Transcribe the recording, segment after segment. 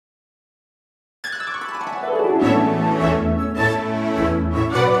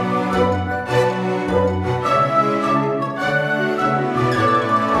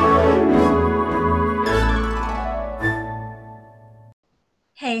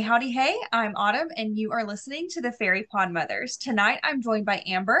Hey, howdy, hey, I'm Autumn, and you are listening to the Fairy Podmothers. Tonight, I'm joined by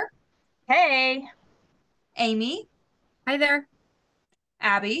Amber, Hey. Amy, Hi there.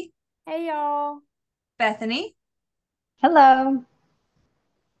 Abby, Hey y'all. Bethany, Hello.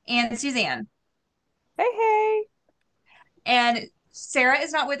 and Suzanne. Hey, hey. And Sarah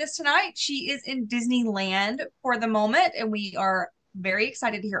is not with us tonight. She is in Disneyland for the moment, and we are very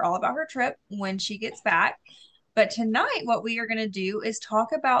excited to hear all about her trip when she gets back. But tonight, what we are going to do is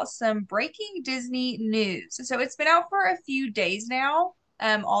talk about some breaking Disney news. So it's been out for a few days now,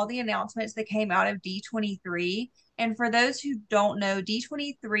 all the announcements that came out of D23. And for those who don't know,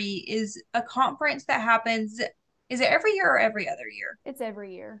 D23 is a conference that happens, is it every year or every other year? It's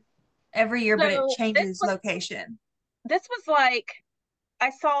every year. Every year, but it So this changes was location. this was like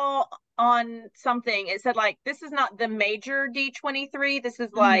I saw on something. It said like this is not the major D23. This is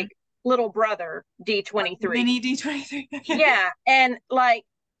Mhm. like little brother Like D23. mini D23. Okay. Yeah, and like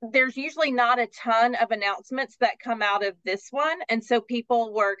there's usually not a ton of announcements that come out of this one, and so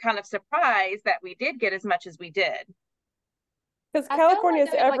people were kind of surprised that we did get as much as we did. Because I feel California like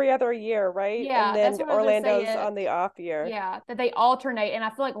is that, like, every other year, right? And yeah, that's then what I was gonna say. Orlando's on the off year. Yeah, that they alternate, and I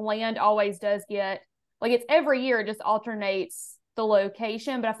feel like Land always does get like it's every year, it just alternates the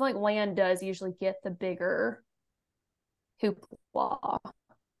location, but I feel like Land does usually get the bigger hoopla.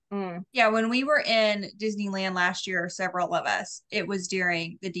 Mm. Yeah, when we were in Disneyland last year, several of us, it was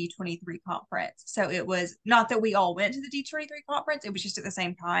during the D23 conference. So it was not that we all went to the D23 conference, it was just at the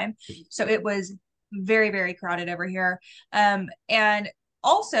same time. So it was very, very crowded over here. And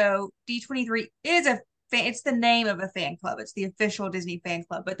also D23 is it's the name of a fan club. It's the official Disney fan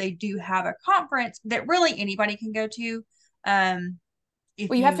club, but they do have a conference that really anybody can go to. If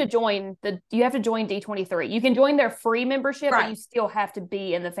Well, you have to join D23. You can join their free membership, but right. you still have to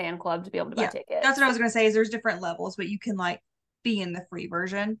be in the fan club to be able to buy Yeah, that's tickets. what I was gonna say is there's different levels, but you can like be in the free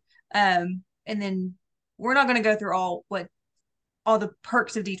version. And then we're not gonna go through all the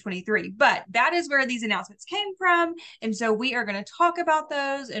perks of D23, but that is where these announcements came from. And so we are gonna talk about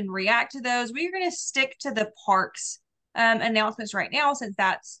those and react to those. We are gonna stick to the parks announcements right now, since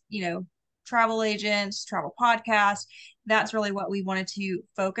that's travel agents, travel podcast. That's really what we wanted to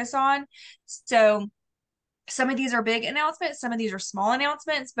focus on. So some of these are big announcements, some of these are small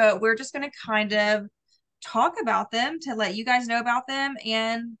announcements, but we're just going to kind of talk about them to let you guys know about them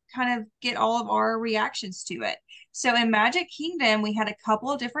and kind of get all of our reactions to it. So in Magic Kingdom, we had a couple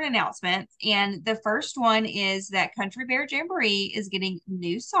of different announcements, and the first one is that Country Bear Jamboree is getting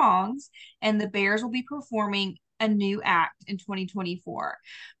new songs, and the Bears will be performing a new act in 2024.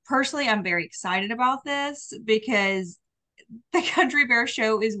 Personally, I'm very excited about this because the Country Bear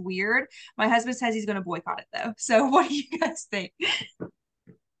show is weird. My husband says he's going to boycott it though. So what do you guys think?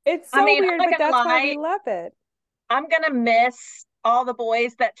 It's I so mean, I'm weird, not but gonna that's why we lie. love it. I'm gonna miss all the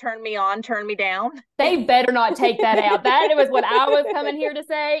boys that turn me on, turn me down. They better not take that out. That was what I was coming here to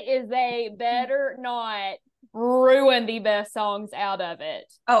say, is they better not ruin the best songs out of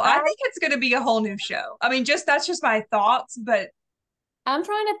it. Oh, I I think it's going to be a whole new show. I mean, just that's just my thoughts, but I'm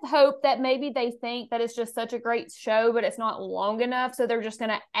trying to hope that maybe they think that it's just such a great show, but it's not long enough. So they're just going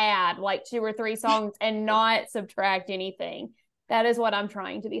to add like 2 or 3 songs and not subtract anything. That is what I'm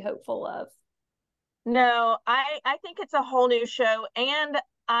trying to be hopeful of. No, I think it's a whole new show, and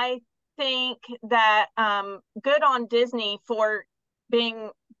I think that good on Disney for being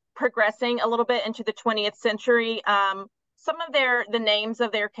progressing a little bit into the 20th century. Some of the names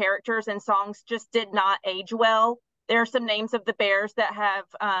of their characters and songs just did not age well. There are some names of the bears that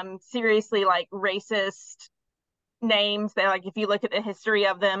have seriously like racist names that, like, if you look at the history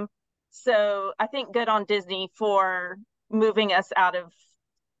of them. So I think good on Disney for moving us out of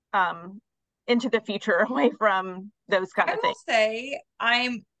um into the future away from those kind I of will things. say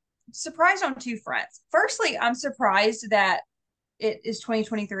I'm surprised on two fronts. Firstly, I'm surprised that it is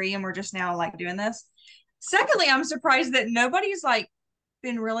 2023 and we're just now like doing this. Secondly, I'm surprised that nobody's like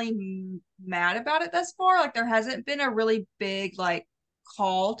been really mad about it thus far. Like there hasn't been a really big like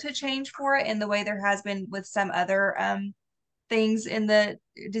call to change for it in the way there has been with some other things in the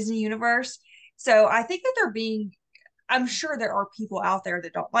Disney universe. So I think that they're being, I'm sure there are people out there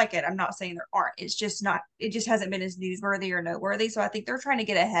that don't like it. I'm not saying there aren't. It's just not, it just hasn't been as newsworthy or noteworthy. So I think they're trying to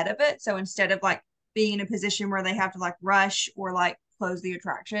get ahead of it. So instead of like being in a position where they have to like rush or like close the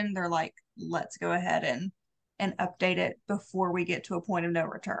attraction, they're like, let's go ahead and update it before we get to a point of no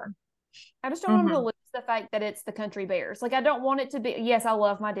return. I just don't want them to Mm-hmm. lose the fact that it's the Country Bears. Like, I don't want it to be, yes, I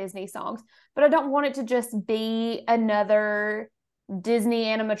love my Disney songs, but I don't want it to just be another Disney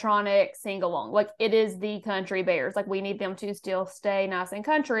animatronic sing along. Like, it is the Country Bears. Like, we need them to still stay nice and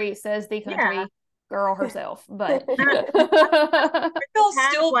country, says the Yeah. country girl herself. But They'll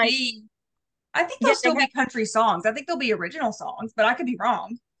Have still still like, be. I think yeah, they'll still be country songs. I think they'll be original songs, but I could be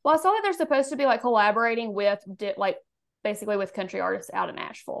wrong. Well, I saw that they're supposed to be like collaborating with like basically with country artists out in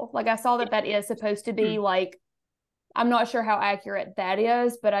Nashville. Like I saw that is supposed to be like, I'm not sure how accurate that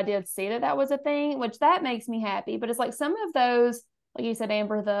is, but I did see that was a thing, which that makes me happy. But it's like some of those, like you said,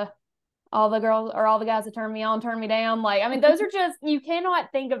 Amber, all the girls or all the guys that turn me on, turn me down. Like, I mean, those are just, you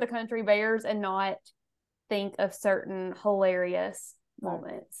cannot think of the Country Bears and not think of certain hilarious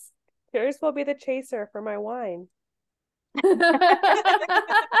moments. Yours will be the chaser for my wine.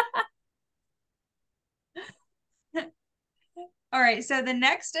 All right, so the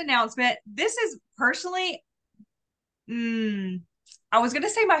next announcement, this is personally, I was going to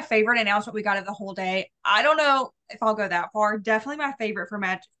say my favorite announcement we got of the whole day. I don't know if I'll go that far. Definitely my favorite for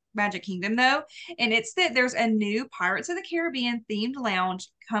Magic Kingdom, though. And it's that there's a new Pirates of the Caribbean themed lounge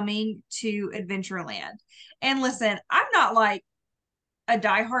coming to Adventureland. And listen, I'm not like a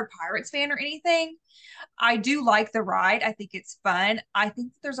diehard Pirates fan or anything. I do like the ride. I think it's fun. I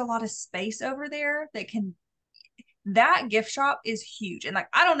think that there's a lot of space over there that gift shop is huge. And like,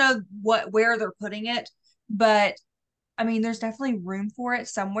 I don't know where they're putting it, but I mean, there's definitely room for it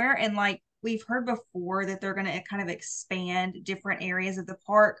somewhere. And like, we've heard before that they're going to kind of expand different areas of the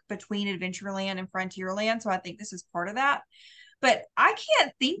park between Adventureland and Frontierland. So I think this is part of that. But I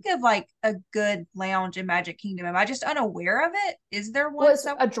can't think of like a good lounge in Magic Kingdom. Am I just unaware of it? Is there one? Well, it's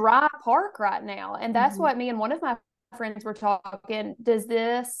a dry park right now. And that's Mhm. what me and one of my friends were talking. Does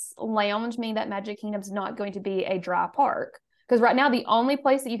this lounge mean that Magic Kingdom's not going to be a dry park? Because right now, the only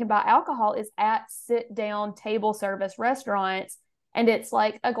place that you can buy alcohol is at sit down table service restaurants. And it's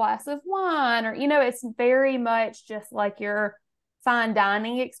like a glass of wine, or, it's very much just like your fine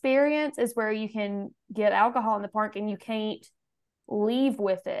dining experience is where you can get alcohol in the park and you can't leave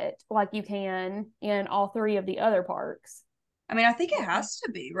with it like you can in all three of the other parks. I mean, I think it has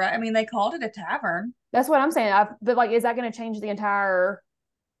to be, right? I mean, they called it a tavern. That's what I'm saying. But like, is that going to change the entire,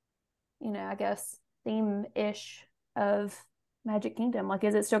 I guess, theme-ish of Magic Kingdom? Like,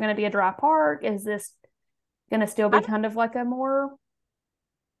 is it still going to be a dry park? Is this going to still be kind of like a more...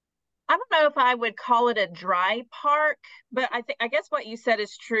 I don't know if I would call it a dry park, but I guess what you said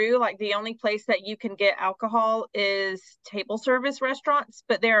is true. Like the only place that you can get alcohol is table service restaurants,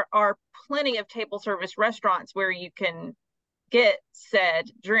 but there are plenty of table service restaurants where you can get said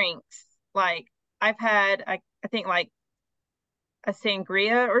drinks. Like I've had, I think like a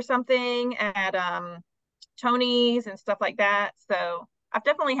sangria or something at Tony's and stuff like that. So I've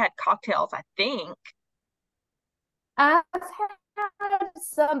definitely had cocktails, I think. I've had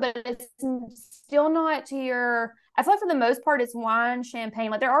some, but it's still not to your... I feel like for the most part, it's wine, champagne.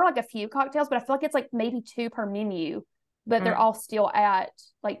 Like there are like a few cocktails, but I feel like it's like maybe 2 per menu, but they're all still at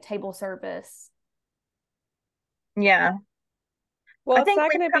like table service. Yeah. Well, I think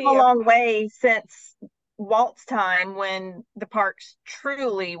we've come a long way since Walt's time when the parks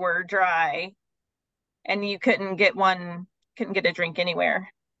truly were dry and you couldn't get a drink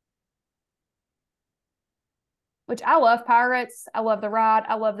anywhere. Which I love Pirates. I love the ride.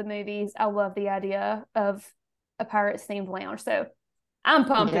 I love the movies. I love the idea of a Pirates themed lounge. So I'm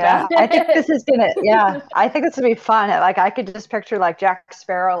pumped about it. I think this is I think this would be fun. Like I could just picture like Jack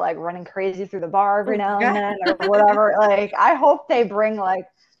Sparrow like running crazy through the bar every now and then or whatever. Like I hope they bring like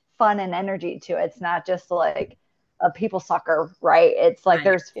fun and energy to it. It's not just like a people sucker, right? It's like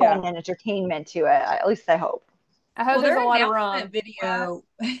there's fun and entertainment to it. At least I hope. I hope there's a lot of rum. Video.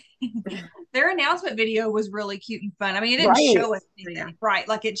 Their announcement video was really cute and fun. I mean, it didn't show us anything, right?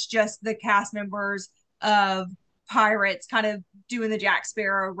 Like it's just the cast members of Pirates kind of doing the Jack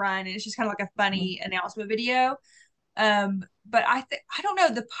Sparrow run, and it's just kind of like a funny announcement video. But I don't know,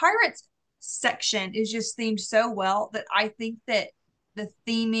 the Pirates section is just themed so well that I think that the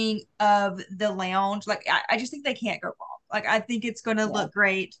theming of the lounge, like I just think they can't go wrong. Like I think it's going to look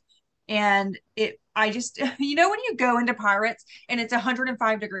great. And I just, when you go into Pirates and it's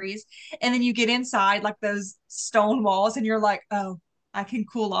 105 degrees and then you get inside like those stone walls and you're like, oh, I can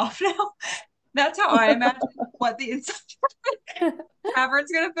cool off now. That's how I imagine what the inside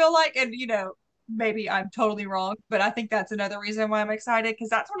tavern's going to feel like. And, maybe I'm totally wrong, but I think that's another reason why I'm excited, because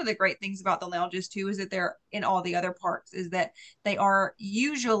that's one of the great things about the lounges too, is that they're in all the other parks, is that they are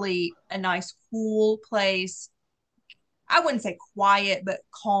usually a nice, cool place. I wouldn't say quiet, but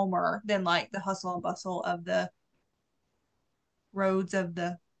calmer than like the hustle and bustle of the roads of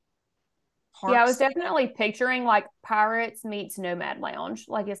the parks. Yeah, I was definitely picturing like Pirates meets Nomad Lounge.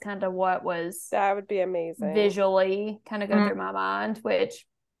 Like it's kind of what was... That would be amazing. Visually kind of go through my mind, which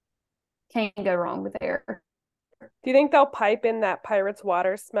can't go wrong with there. Do you think they'll pipe in that pirate's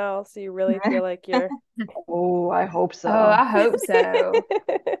water smell so you really feel like you're Oh, I hope so. Oh, I hope so.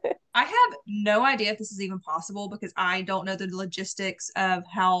 I have no idea if this is even possible because I don't know the logistics of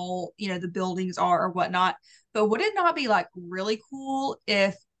how, the buildings are or whatnot. But would it not be like really cool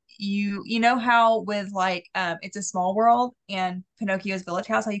if you know how with like It's a Small World and Pinocchio's Village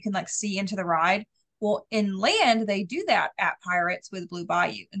House, how you can like see into the ride? Well, in land, they do that at Pirates with Blue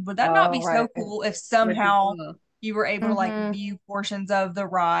Bayou. And would that not be Oh, so right. cool if Would be somehow cool. you were able to like Mhm. view portions of the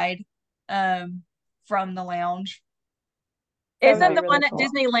ride from the lounge? That would Isn't be the really one at cool.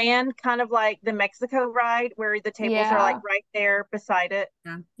 Disneyland kind of like the Mexico ride where the tables are like Yeah. right there beside it?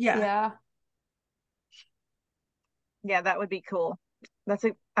 Yeah. Yeah. Yeah, that would be cool.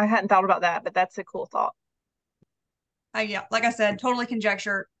 I hadn't thought about that, but that's a cool thought. Yeah, like I said, totally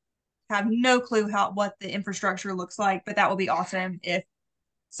conjecture. Have no clue what the infrastructure looks like, but that would be awesome if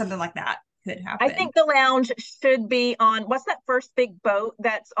something like that could I happen. think the lounge should be on what's that first big boat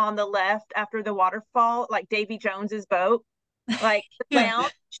that's on the left after the waterfall, like Davy Jones's boat. Like the Yeah.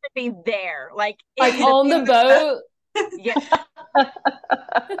 lounge should be there, like Like in on the boat. yeah.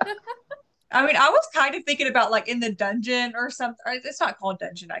 I mean, I was kind of thinking about like in the dungeon or something. It's not called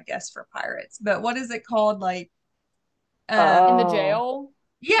dungeon, I guess, for pirates, but what is it called? Like, In the Oh. jail.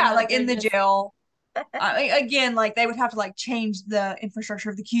 yeah, the like in the biggest- jail. I mean, again, like they would have to like change the infrastructure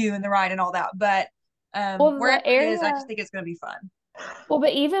of the queue and the ride and all that, but Well, wherever the it is, I area. just think it's going to be fun. Well,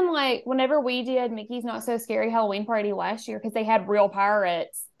 but even like whenever we did Mickey's Not So Scary Halloween Party last year, because they had real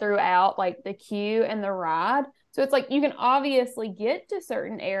pirates throughout like the queue and the ride. So it's like you can obviously get to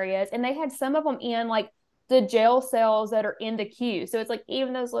certain areas, and they had some of them in like the jail cells that are in the queue. So it's like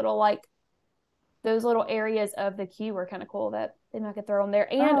even those little areas of the queue were kind of cool that they might could throw them there.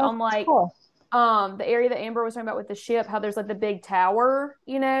 And Oh, on like cool. the area that Amber was talking about with the ship, how there's like the big tower,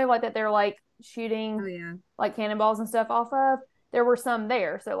 like that they're like shooting Oh yeah. like cannonballs and stuff off of. There were some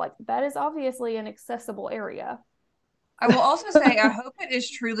there. So like that is obviously an accessible area. I will also say, I hope it is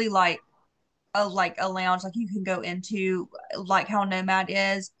truly like a lounge like you can go into like how Nomad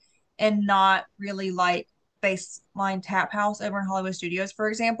is, and not really like Baseline Tap House over in Hollywood Studios, for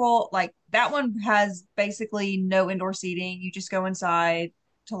example. Like that one has basically no indoor seating. You just go inside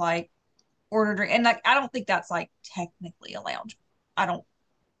to like order drink, and like I don't think that's like technically a lounge. I don't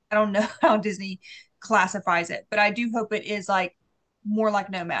I don't know how Disney classifies it, but I do hope it is like more like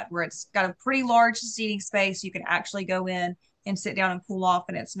Nomad, where it's got a pretty large seating space. You can actually go in and sit down and cool off,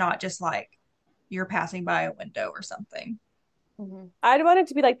 and it's not just like you're passing by a window or something. Mm-hmm. I'd want it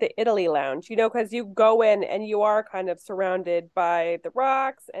to be like the Italy lounge, because you go in and you are kind of surrounded by the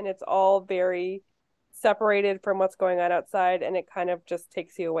rocks and it's all very separated from what's going on outside, and it kind of just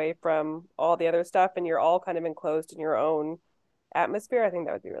takes you away from all the other stuff and you're all kind of enclosed in your own atmosphere. I think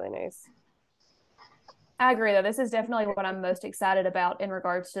that would be really nice. I agree though. This is definitely what I'm most excited about in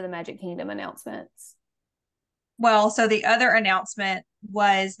regards to the Magic Kingdom announcements. Well, so the other announcement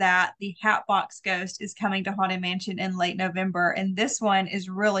was that the Hatbox Ghost is coming to Haunted Mansion in late November, and this one is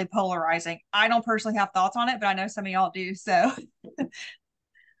really polarizing. I don't personally have thoughts on it, but I know some of y'all do. So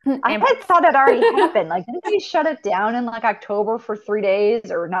I had thought it already happened. Like, didn't they shut it down in like October for 3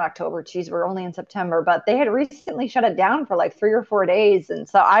 days? Or not October, geez, we're only in September, but they had recently shut it down for like 3 or 4 days. And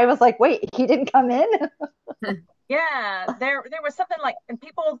so I was like, wait, he didn't come in? Yeah, there was something like, and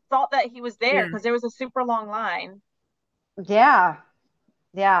people thought that he was there Yeah. because there was a super long line. Yeah.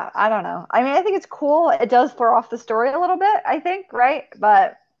 Yeah. I don't know. I mean, I think it's cool. It does throw off the story a little bit, I think, right?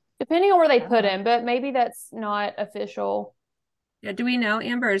 But depending on where they put him, but maybe that's not official. Yeah. Do we know,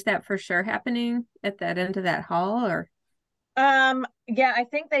 Amber, is that for sure happening at that end of that hall, or? Yeah, I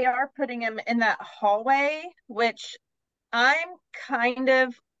think they are putting him in that hallway, which I'm kind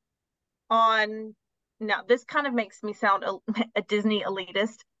of on. Now, this kind of makes me sound a Disney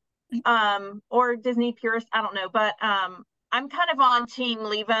elitist, or Disney purist. I don't know, but I'm kind of on team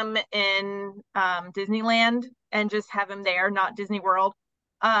leave him in Disneyland and just have him there, not Disney World.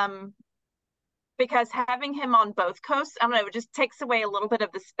 Because having him on both coasts, I don't know, it just takes away a little bit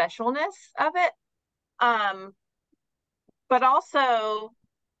of the specialness of it. But also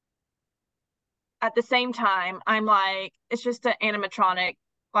at the same time, I'm like, it's just an animatronic.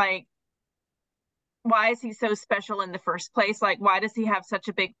 Like, why is he so special in the first place? Like, why does he have such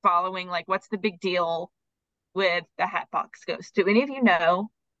a big following? Like, what's the big deal with the Hatbox Ghost? Do any of you know,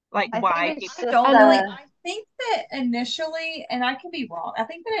 like, I why think it's he? just I think that initially, and I can be wrong, I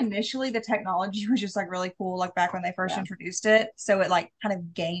think that initially the technology was just like really cool, like back when they first introduced it. So it like kind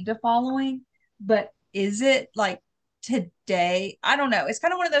of gained a following. But is it like today? I don't know. It's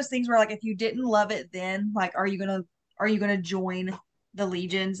kind of one of those things where like if you didn't love it then, like are you gonna join the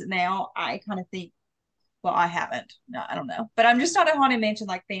legions now? I kind of think well, I haven't. No, I don't know. But I'm just not a Haunted Mansion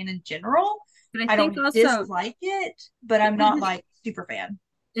like fan in general. But I I think don't also dislike it, but I'm not like super fan.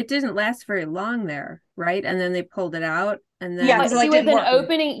 it didn't last very long there, right? And then they pulled it out, and Yeah, then because it He like was didn't an work.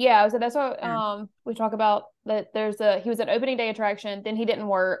 opening, yeah. So that's what Yeah. we talk about, that he was an opening day attraction, then he didn't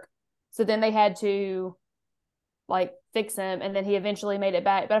work. So then they had to like fix him, and then he eventually made it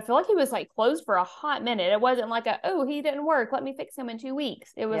back. But I feel like he was like closed for a hot minute. It wasn't like oh, he didn't work, let me fix him in 2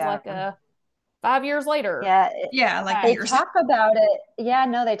 weeks. It was like 5 years later. Yeah, Yeah, like they years. talk about it. Yeah,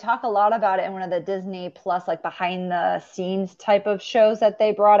 no, they talk a lot about it in one of the Disney Plus, like behind the scenes type of shows that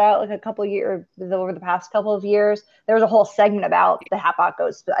they brought out like a couple years over the past couple of years. There was a whole segment about the Hatbox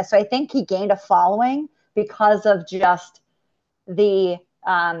Ghost. So I think he gained a following because of just the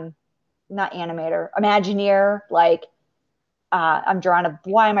not animator, Imagineer, like why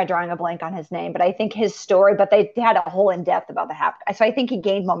am I drawing a blank on his name? But I think his story, but they had a whole in depth about the Hatbox. So I think he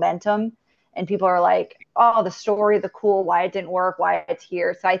gained momentum, and people are like, oh, the story, the cool, why it didn't work, why it's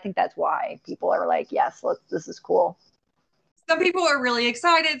here. So I think that's why people are like, yes, this is cool. Some people are really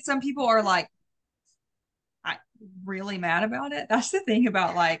excited. Some people are like, really mad about it. That's the thing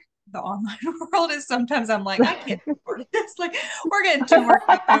about like the online world is sometimes I'm like, I can't be part of this. Like, we're getting too worked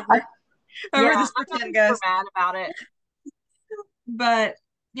up over this I'm not pretend super ghost. mad about it. But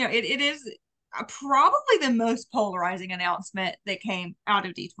it is probably the most polarizing announcement that came out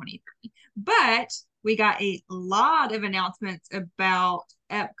of D23. But we got a lot of announcements about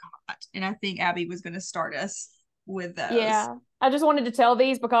Epcot, and I think Abby was going to start us with those. Yeah, I just wanted to tell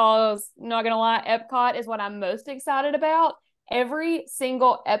these because, not gonna lie, Epcot is what I'm most excited about. Every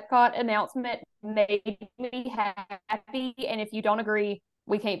single Epcot announcement made me happy, and if you don't agree,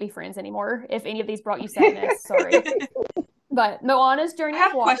 we can't be friends anymore. If any of these brought you sadness, sorry. But Moana's I Journey of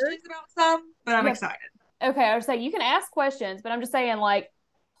have Water. questions about some, but I'm excited. Okay, I was saying you can ask questions, but I'm just saying, like,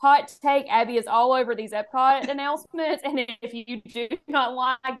 hot take, Abby is all over these Epcot announcements, and if you do not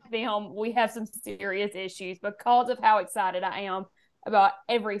like them, we have some serious issues because of how excited I am about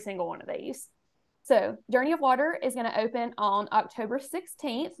every single one of these. So, Journey of Water is going to open on October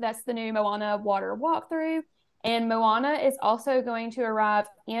 16th. That's the new Moana water walkthrough. And Moana is also going to arrive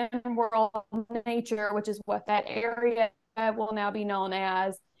in World Nature, which is what that area will now be known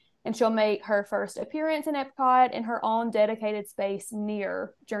as. And she'll make her first appearance in Epcot in her own dedicated space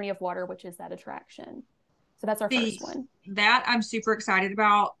near Journey of Water, which is that attraction. So that's our first one. That I'm super excited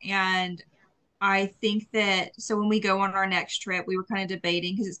about. And I think that, so when we go on our next trip, we were kind of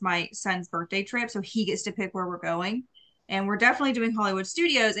debating because it's my son's birthday trip. So he gets to pick where we're going. And we're definitely doing Hollywood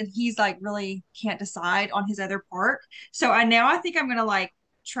Studios. And he's like, really can't decide on his other park. So I think I'm going to like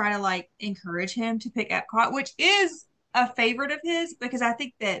try to like encourage him to pick Epcot, which is a favorite of his because I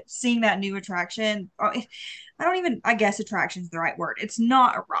think that seeing that new attraction, I guess attraction is the right word. It's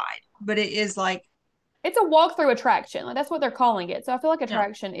not a ride, but it is like, it's a walkthrough attraction. Like, that's what they're calling it. So I feel like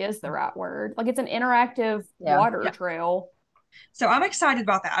attraction is the right word. Like, it's an interactive water trail. So I'm excited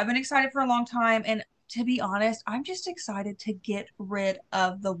about that. I've been excited for a long time. And to be honest, I'm just excited to get rid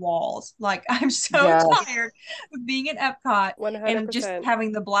of the walls. Like, I'm so tired of being in Epcot 100%. and just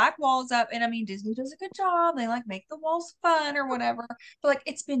having the black walls up. And I mean, Disney does a good job. They like make the walls fun or whatever. But like,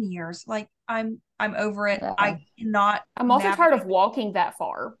 it's been years. Like, I'm over it. Yeah. I cannot. I'm also tired of walking that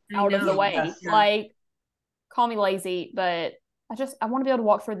far out of the way. Yes. Like, call me lazy, but I want to be able to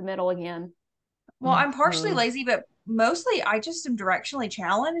walk through the middle again. Well, I'm partially lazy, but mostly I just am directionally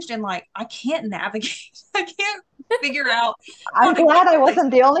challenged and like I can't navigate. I can't figure out. I'm glad I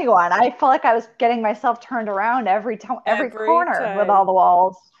wasn't the only one. I felt like I was getting myself turned around every corner time. with all the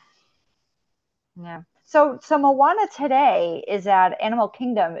walls. Yeah. So Moana today is at Animal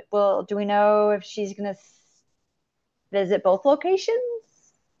Kingdom. Do we know if she's going to visit both locations?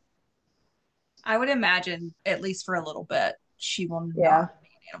 I would imagine, at least for a little bit, she will not be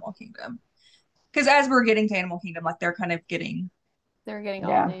in Animal Kingdom. Because as we're getting to Animal Kingdom, like they're getting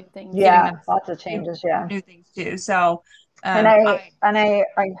all new things. Yeah, lots of changes. New things too. So, and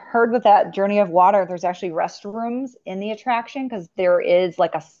I heard with that Journey of Water, there's actually restrooms in the attraction because there is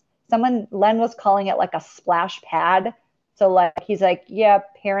like Len was calling it like a splash pad. So like he's like, yeah,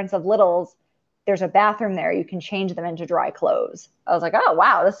 parents of littles, there's a bathroom there. You can change them into dry clothes. I was like, oh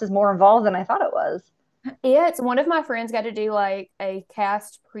wow, this is more involved than I thought it was. It's one of my friends got to do like a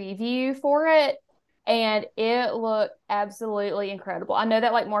cast preview for it, and it looked absolutely incredible. I know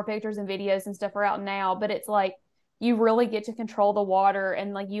that like more pictures and videos and stuff are out now, but it's like you really get to control the water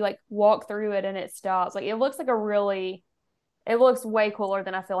and like you like walk through it and it stops. Like it looks way cooler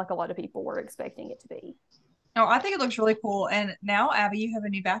than I feel like a lot of people were expecting it to be. No, I think it looks really cool. And now, Abby, you have a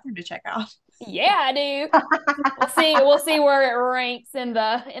new bathroom to check out. Yeah, I do. We'll see where it ranks in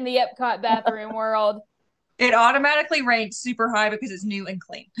the Epcot bathroom world. It automatically ranks super high because it's new and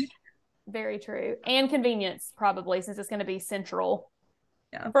clean. Very true. And convenience, probably, since it's going to be central.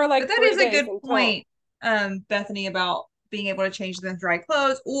 Yeah. For like but that 3 is a days good until... point, Bethany, about being able to change them to dry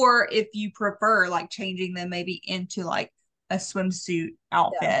clothes, or if you prefer like changing them maybe into like a swimsuit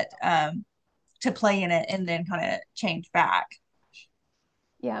outfit to play in it and then kind of change back.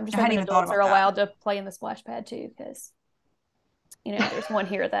 Yeah, I'm just I hadn't hoping even thought adults are about that. allowed to play in the splash pad too, because there's one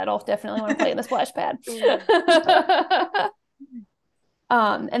here that'll definitely want to play in the splash pad.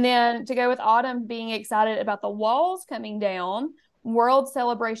 And then to go with Autumn being excited about the walls coming down, World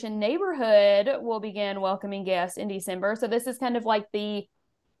Celebration Neighborhood will begin welcoming guests in December. So this is kind of like the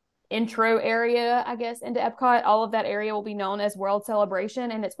intro area, I guess, into Epcot. All of that area will be known as World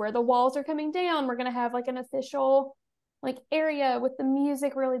Celebration, and it's where the walls are coming down. We're going to have like an official like area with the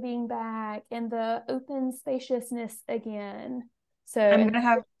music really being back and the open spaciousness again. So I'm going to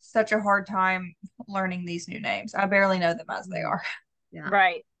have such a hard time learning these new names. I barely know them as they are. Yeah.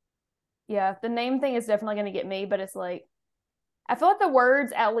 Right. Yeah, the name thing is definitely going to get me, but it's like, I feel like the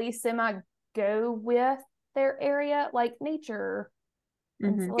words at least semi go with their area, like nature.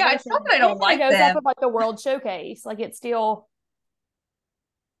 Mm-hmm. Yeah, it's not that I don't like them. It goes up with like the World Showcase. Like it's still.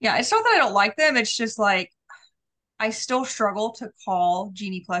 Yeah, it's not that I don't like them. It's just like, I still struggle to call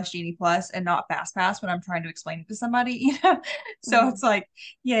Genie Plus and not Fast Pass when I'm trying to explain it to somebody, So it's like,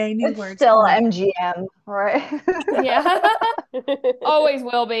 yay, new words. It's still MGM, right? Yeah. Always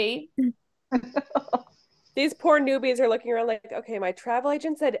will be. These poor newbies are looking around like, okay, my travel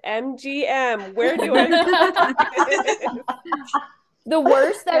agent said MGM. Where do I? The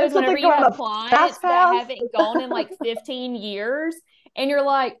worst though is whenever you have clients that haven't gone in like 15 years and you're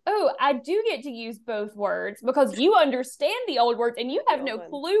like, oh, I do get to use both words because you understand the old words and you have no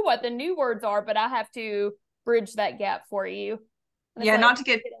clue what the new words are, but I have to bridge that gap for you. Yeah, not to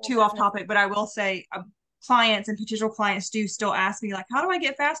get too off topic, but I will say clients and potential clients do still ask me like, how do I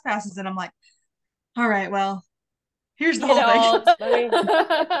get fast passes? And I'm like, all right, well, here's the whole thing.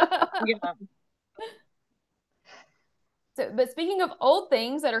 So, but speaking of old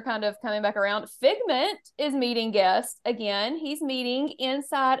things that are kind of coming back around, Figment is meeting guests again. He's meeting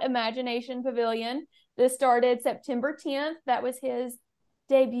inside Imagination Pavilion. This started September 10th. That was his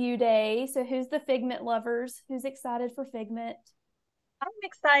debut day. So who's the Figment lovers? Who's excited for Figment? I'm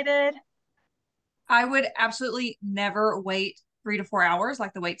excited. I would absolutely never wait 3 to 4 hours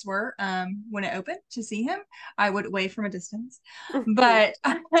like the waits were when it opened to see him. I would wait from a distance. But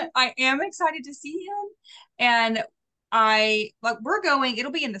I am excited to see him. And we're going,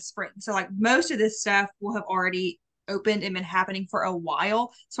 it'll be in the spring. So like most of this stuff will have already opened and been happening for a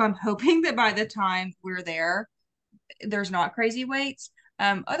while. So I'm hoping that by the time we're there, there's not crazy waits.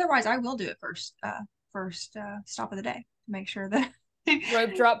 Otherwise I will do it first stop of the day to make sure that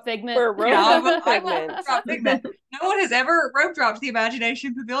rope drop Figment. I will drop Figment. No one has ever rope dropped the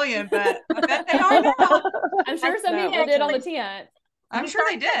Imagination Pavilion, but I bet they are now. I'm sure some people did on the 10th. I'm sure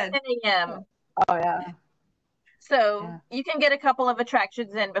they did. 10 a.m. Oh yeah. So you can get a couple of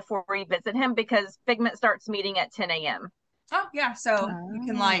attractions in before we visit him because Figment starts meeting at 10 a.m. Oh yeah, so you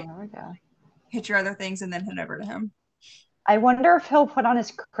can like hit your other things and then head over to him. I wonder if he'll put on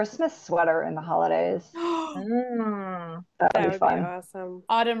his Christmas sweater in the holidays. That would be awesome.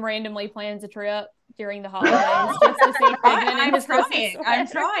 Autumn randomly plans a trip during the holidays just to see Figment in his Christmas sweater. I'm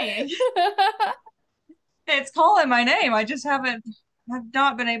trying. It's calling my name. I just have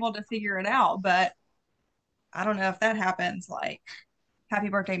not been able to figure it out, but I don't know if that happens. Like, happy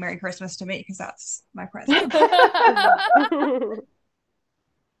birthday, Merry Christmas to me, because that's my present.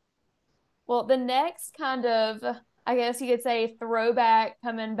 Well, the next kind of, I guess you could say, throwback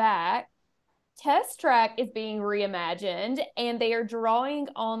coming back, Test Track is being reimagined, and they are drawing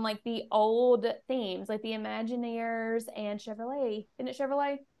on like the old themes, like the Imagineers and Chevrolet. Isn't it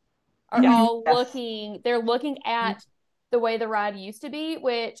Chevrolet? Are all looking, they're looking at the way the ride used to be,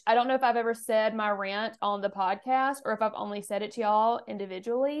 which I don't know if I've ever said my rant on the podcast or if I've only said it to y'all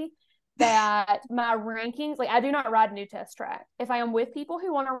individually, that my rankings, like I do not ride new Test Track. If I am with people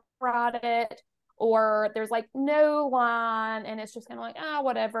who want to ride it or there's like no line and it's just kind of like,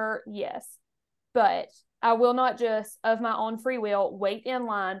 whatever, yes. But I will not just, of my own free will, wait in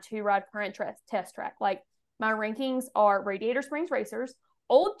line to ride current Test Track. Like my rankings are Radiator Springs Racers,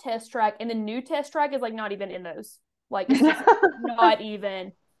 old Test Track, and the new Test Track is like not even in those. Like it's just not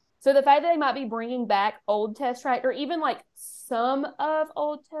even. So the fact that they might be bringing back old Test Track or even like some of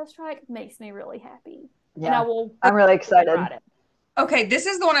old Test Track makes me really happy. Yeah, and I'm really excited. Okay, this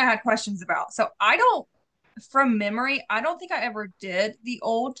is the one I had questions about. So from memory, I don't think I ever did the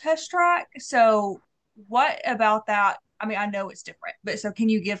old Test Track. So what about that? I mean, I know it's different, but so can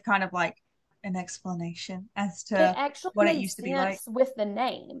you give kind of like an explanation as It to actually what it made used to be like? sense with the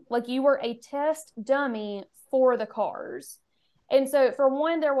name. Like you were a test dummy for the cars. And so for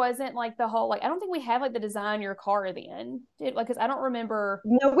one, there wasn't like the whole like I don't think we had like the design your car then. Like because I don't remember.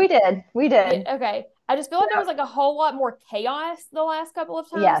 No, we did. We did. Yeah, okay. I just feel like there was like a whole lot more chaos the last couple of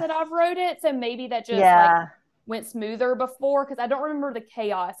times Yes. that I've wrote it. So maybe that just like Yeah. went smoother before because I don't remember the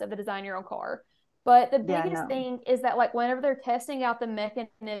chaos of the design your own car. But the Yeah, biggest no. thing is that like whenever they're testing out the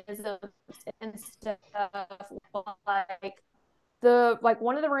mechanisms and stuff, like the like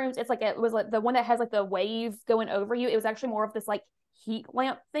one of the rooms, it's like it was like the one that has like the wave going over you. It was actually more of this like heat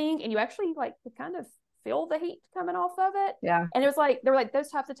lamp thing, and you actually like could kind of feel the heat coming off of it. Yeah. And it was like there were like those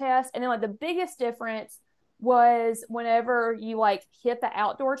types of tests, and then like the biggest difference was whenever you like hit the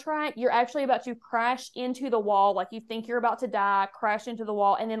outdoor track, you're actually about to crash into the wall, like you think you're about to die, crash into the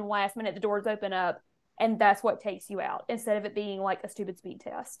wall, and then last minute the doors open up, and that's what takes you out instead of it being like a stupid speed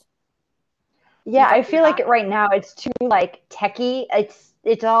test. Yeah, I feel like right now it's too like techie.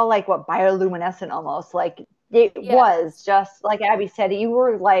 It's all like what bioluminescent almost. Like it was just like Abby said, you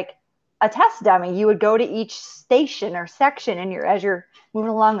were like a test dummy. You would go to each station or section and as you're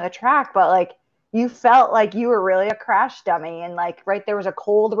moving along the track, but like you felt like you were really a crash dummy. And like right there was a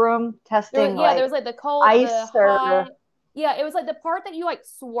cold room testing there was like the cold ice the hot. Yeah, it was like the part that you like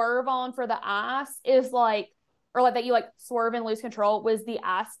swerve on for the ice is like or like that you like swerve and lose control was the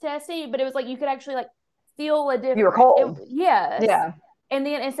ice testing, but it was like you could actually like feel a difference. You were cold. Yes. Yeah. And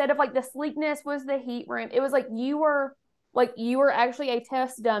then instead of like the sleekness was the heat room, it was like you were actually a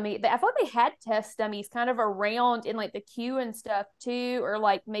test dummy. I feel like they had test dummies kind of around in like the queue and stuff too, or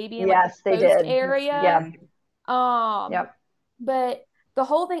like maybe in like the post area. Yeah. Yep. But the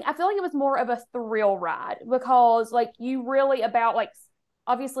whole thing, I feel like it was more of a thrill ride because like you really about like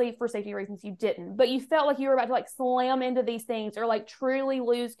obviously for safety reasons you didn't, but you felt like you were about to like slam into these things or like truly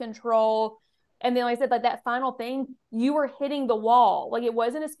lose control. And then like I said, like that final thing, you were hitting the wall. Like it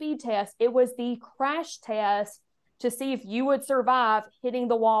wasn't a speed test, it was the crash test to see if you would survive hitting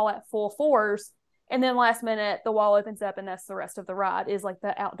the wall at full force. And then last minute the wall opens up and that's the rest of the ride is like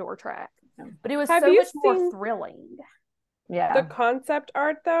the outdoor track. But it was so much more thrilling. Yeah. The concept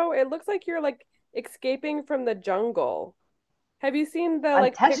art though, it looks like you're like escaping from the jungle. Have you seen the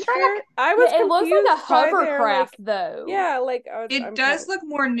like test picture? track? I was it looks like a hovercraft like, though. Yeah, like it does look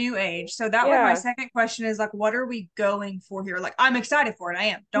more new age. So that was my second question is like, what are we going for here? Like, I'm excited for it. I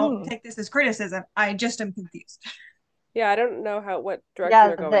am. Don't take this as criticism. I just am confused. Yeah, I don't know what direction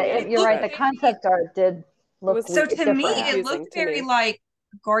they're going in. You're right. The concept art did look so to different. me, it looked very like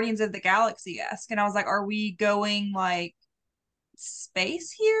Guardians of the Galaxy-esque. And I was like, are we going like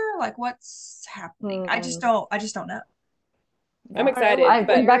space here? Like what's happening? I just don't know. I'm excited. I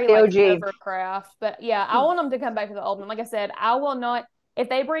bring back the OG hovercraft, but yeah, I want them to come back to the old one. Like I said, I will not if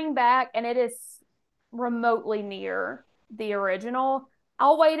they bring back and it is remotely near the original.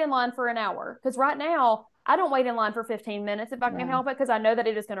 I'll wait in line for an hour because right now I don't wait in line for 15 minutes if I can help it because I know that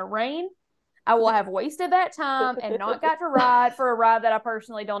it is going to rain. I will have wasted that time and not got to ride for a ride that I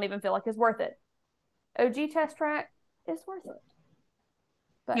personally don't even feel like is worth it. OG test track is worth it.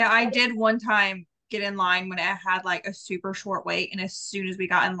 But yeah, I did one time get in line when it had like a super short wait, and as soon as we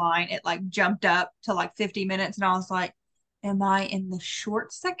got in line it like jumped up to like 50 minutes and I was like, am I in the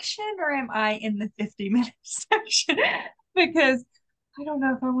short section or am I in the 50-minute section? Because I don't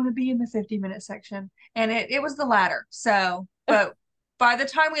know if I want to be in the 50-minute section, and it was the latter. So but by the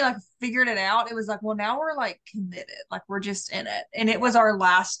time we like figured it out, it was like, well, now we're like committed, like we're just in it, and it was our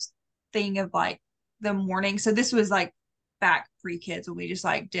last thing of like the morning. So this was like back pre-kids when we just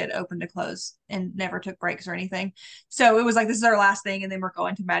like did open to close and never took breaks or anything. So it was like, this is our last thing and then we're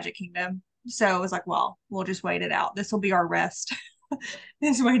going to Magic Kingdom. So it was like, well, we'll just wait it out. This will be our rest.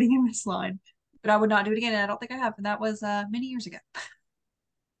 Is waiting in this line. But I would not do it again, and I don't think I have, and that was many years ago.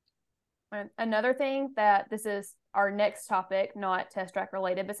 Another thing that this is our next topic, not test track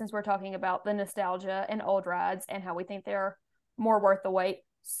related, but since we're talking about the nostalgia and old rides and how we think they're more worth the wait,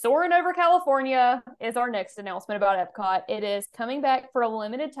 Soarin' Over California is our next announcement about Epcot. It is coming back for a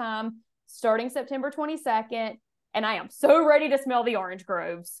limited time starting September 22nd, and I am so ready to smell the orange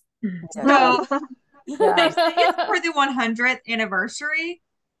groves. So they say it's for the 100th anniversary,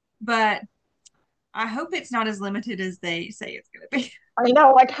 but I hope it's not as limited as they say it's going to be. I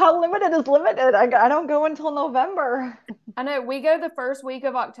know, like how limited is limited? I don't go until November. I know, we go the first week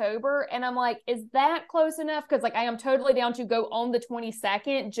of October, and I'm like, is that close enough? Because like I am totally down to go on the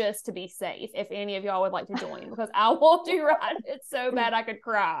 22nd just to be safe. If any of y'all would like to join, because I want to ride it so bad I could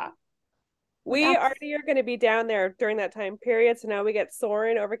cry. We already are going to be down there during that time period, so now we get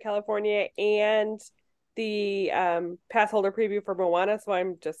Soarin' Over California and the pass holder preview for Moana, so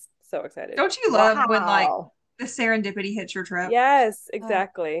I'm just so excited. Don't you love when like Wow. the serendipity hits your trip? Yes,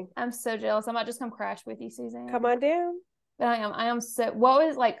 exactly. I'm so jealous. I might just come crash with you, Suzanne. Come on down. But I am so.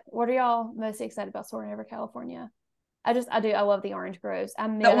 What are y'all most excited about soaring over California? I love the orange groves.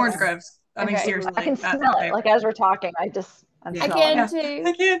 The orange groves. I mean, Okay. seriously, I can that's smell my it. Like favorite. as we're talking, I'm I smelling can it. too.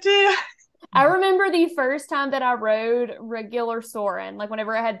 I can't do. I remember the first time that I rode regular soaring, like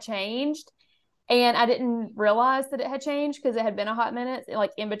whenever it had changed, and I didn't realize that it had changed because it had been a hot minute,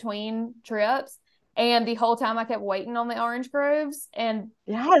 like in between trips. And the whole time I kept waiting on the orange groves, and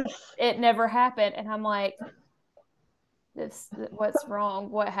Yes. it never happened. And I'm like, what's wrong?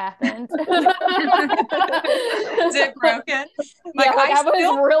 What happened? Is it broken? Yeah, I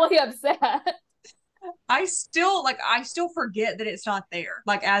was really upset. I still forget that it's not there.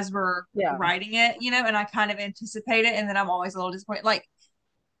 Like as we're writing it, and I kind of anticipate it, and then I'm always a little disappointed. Like,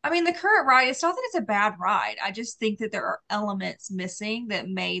 I mean, the current ride, it's not that it's a bad ride. I just think that there are elements missing that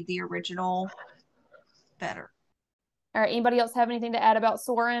made the original better. All right. Anybody else have anything to add about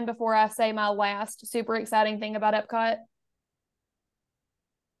Soarin' before I say my last super exciting thing about Epcot?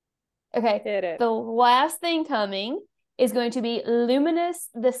 Okay. Hit it. The last thing coming is going to be Luminous,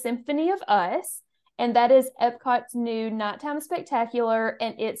 the Symphony of Us. And that is Epcot's new nighttime spectacular,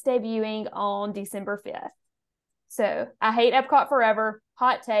 and it's debuting on December 5th. So I hate Epcot forever.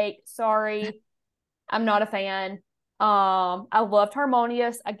 Hot take. Sorry. I'm not a fan. I loved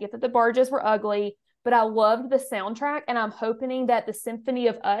Harmonious. I get that the barges were ugly, but I loved the soundtrack, and I'm hoping that the Symphony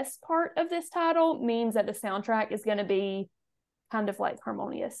of Us part of this title means that the soundtrack is going to be kind of like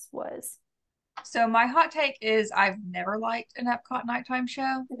Harmonious was. So my hot take is I've never liked an Epcot nighttime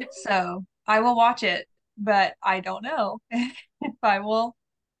show, so I will watch it, but I don't know if I will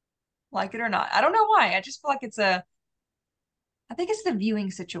like it or not. I don't know why. I just feel like I think it's the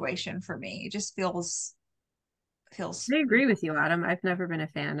viewing situation for me. It just feels. I agree with you, Adam. I've never been a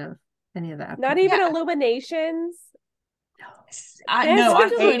fan of any of that. Not even Illuminations. I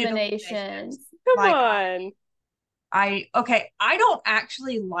hated Illuminations. Come on. I don't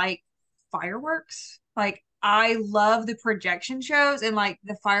actually like fireworks. Like I love the projection shows and like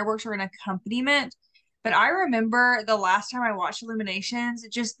the fireworks are an accompaniment. But I remember the last time I watched Illuminations,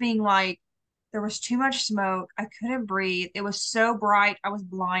 it just being like there was too much smoke. I couldn't breathe. It was so bright. I was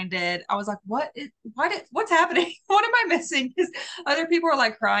blinded. I was like, what's happening? What am I missing? Because other people are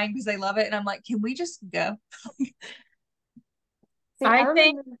like crying because they love it. And I'm like, can we just go? I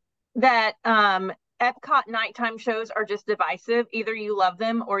think that Epcot nighttime shows are just divisive. Either you love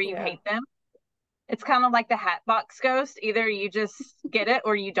them or you hate them. It's kind of like the Hatbox Ghost. Either you just get it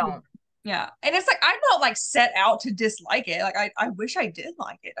or you don't. Yeah. And it's like, I'm not like set out to dislike it. Like I wish I did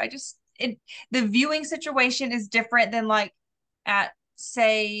like it. The viewing situation is different than like at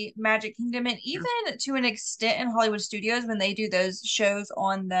say Magic Kingdom, and even to an extent in Hollywood Studios when they do those shows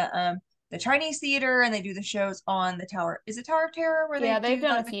on the Chinese theater, and they do the shows on the Tower. Is it Tower of Terror where they've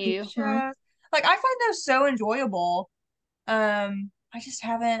done a few shows? Like I find those so enjoyable. I just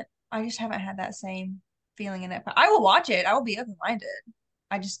haven't had that same feeling in it. I will watch it. I will be open-minded.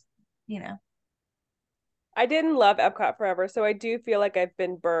 I just, I didn't love Epcot forever, so I do feel like I've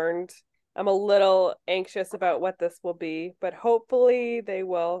been burned. I'm a little anxious about what this will be, but hopefully they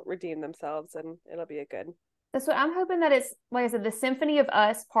will redeem themselves and it'll be a good. That's what I'm hoping, that it's, like I said, the Symphony of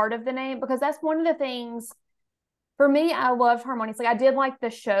Us part of the name, because that's one of the things for me. I loved Harmonious. Like I did like the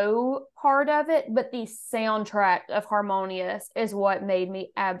show part of it, but the soundtrack of Harmonious is what made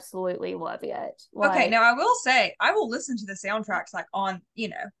me absolutely love it. Okay, now I will say I will listen to the soundtracks like on,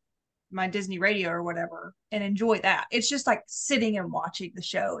 my Disney radio or whatever and enjoy that. It's just like sitting and watching the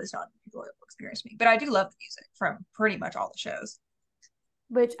show is not an enjoyable experience for me. But I do love the music from pretty much all the shows.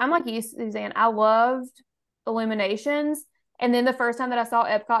 Which I'm like you, Suzanne. I loved Illuminations. And then the first time that I saw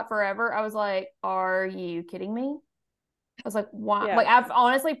Epcot Forever, I was like, are you kidding me? I was like, why? Yeah. Like I've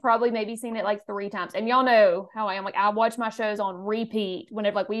honestly probably maybe seen it like 3 times. And y'all know how I am. Like I watch my shows on repeat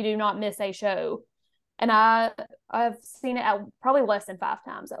whenever like we do not miss a show. And I've seen it probably less than 5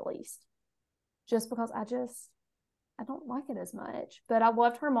 times at least, just because I don't like it as much. But I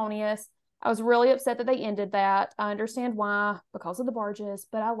loved Harmonious. I was really upset that they ended that. I understand why, because of the barges,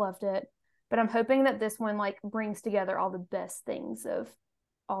 but I loved it. But I'm hoping that this one like brings together all the best things of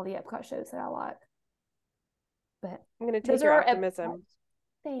all the Epcot shows that I like. But I'm going to take your optimism.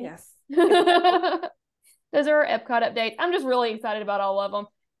 Thanks. Yes. Those are our Epcot updates. I'm just really excited about all of them.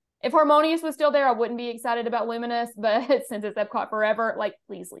 If Harmonious was still there, I wouldn't be excited about Luminous, but since it's Epcot Forever, like,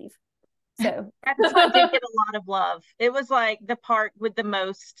 please leave. So Epcot did get a lot of love. It was like the park with the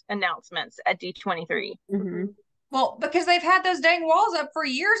most announcements at D23. Mm-hmm. Well, because they've had those dang walls up for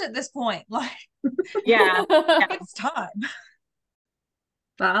years at this point. Like, Yeah. it's time.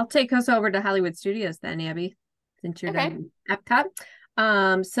 Well, I'll take us over to Hollywood Studios then, Abby, since you're Okay. done with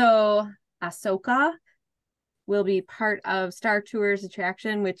Epcot. So Ahsoka will be part of Star Tours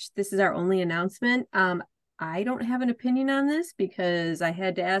attraction, which this is our only announcement. I don't have an opinion on this because I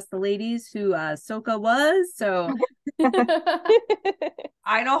had to ask the ladies who Ahsoka was. So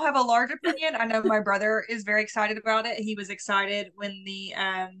I don't have a large opinion. I know my brother is very excited about it. He was excited when the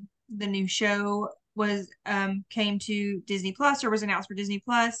new show was came to Disney Plus or was announced for Disney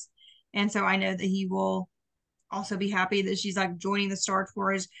Plus. And so I know that he will also be happy that she's like joining the Star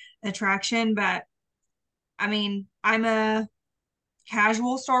Tours attraction. But I mean, I'm a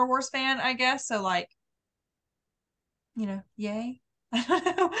casual Star Wars fan, I guess. So like, yay. I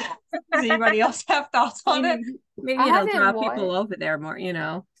don't know. Does anybody else have thoughts on it? Maybe it'll draw people over there more,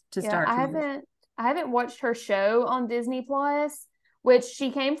 to Star Tours. I haven't watched her show on Disney Plus, which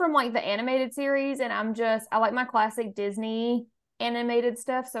she came from like the animated series, and I like my classic Disney animated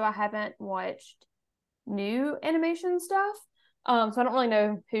stuff, so I haven't watched new animation stuff. So I don't really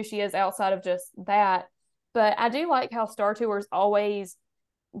know who she is outside of just that. But I do like how Star Tours always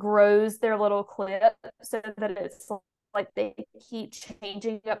grows their little clip so that it's like they keep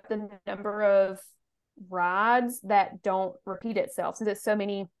changing up the number of rides that don't repeat itself, since it's so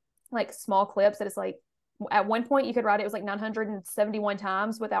many like small clips that it's like at one point you could ride it was like 971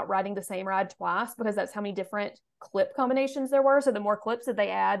 times without riding the same ride twice, because that's how many different clip combinations there were. So the more clips that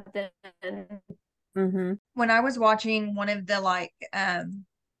they add, then when I was watching one of the like I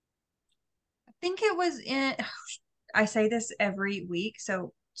think it was I say this every week,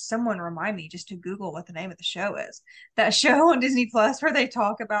 so someone remind me just to Google what the name of the show is. That show on Disney Plus where they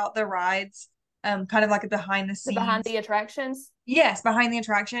talk about the rides, kind of like a behind the scenes. Behind the attractions? Yes, behind the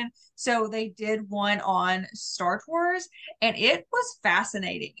attraction. So they did one on Star Tours and it was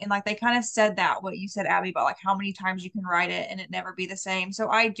fascinating. And like they kind of said that, what you said, Abby, about like how many times you can ride it and it never be the same. So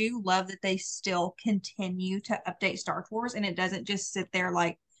I do love that they still continue to update Star Tours and it doesn't just sit there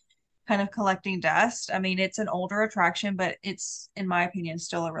like kind of collecting dust. I mean, it's an older attraction, but it's, in my opinion,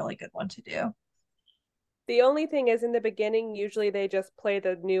 still a really good one to do. The only thing is in the beginning, usually they just play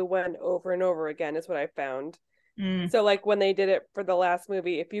the new one over and over again, is what I found. So like when they did it for the last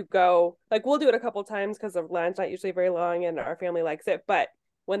movie, if you go, like we'll do it a couple times because the line's not usually very long and our family likes it. But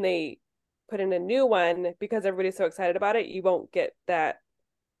when they put in a new one, because everybody's so excited about it, you won't get that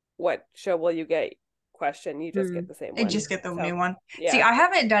what show will you get question. You just get the same one. And just get the new one. Yeah. See, I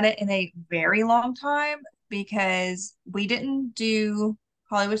haven't done it in a very long time because we didn't do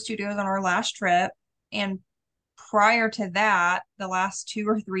Hollywood Studios on our last trip. And prior to that, the last 2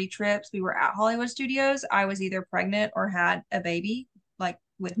 or 3 trips we were at Hollywood Studios, I was either pregnant or had a baby like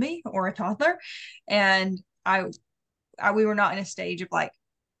with me or a toddler. And we were not in a stage of like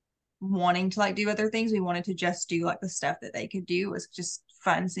wanting to like do other things. We wanted to just do like the stuff that they could do. It was just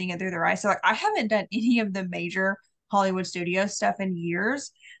fun seeing it through their eyes. So like I haven't done any of the major Hollywood studio stuff in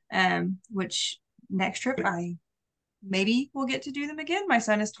years. Which next trip I maybe we'll get to do them again. My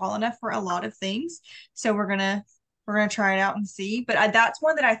son is tall enough for a lot of things. So we're gonna try it out and see. But that's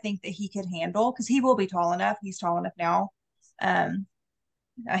one that I think that he could handle because he will be tall enough. He's tall enough now.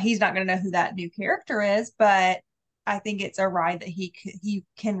 He's not gonna know who that new character is, but I think it's a ride that he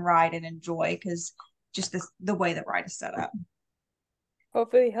can ride and enjoy because just the way the ride is set up.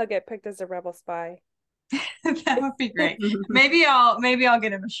 Hopefully he'll get picked as a rebel spy. That would be great. Maybe I'll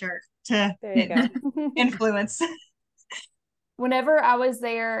get him a shirt to influence. Whenever I was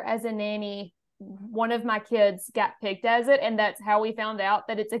there as a nanny, one of my kids got picked as it, and that's how we found out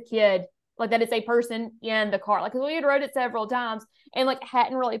that it's a kid, like that it's a person in the car. Like, 'cause we had rode it several times and like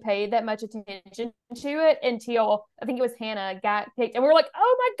hadn't really paid that much attention to it until I think it was Hannah got picked, and we were like,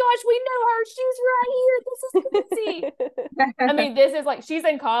 "Oh my gosh, we know her! She's right here. This is crazy." I mean, this is like she's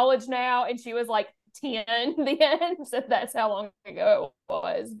in college now, and she was like 10 then, so that's how long ago it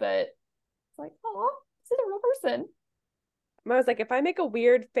was. But it's like, oh, this is a real person. I was like, if I make a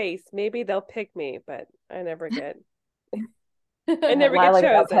weird face, maybe they'll pick me, but I never get. I never get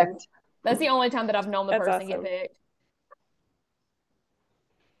chosen. That's the only time that I've known the person get picked.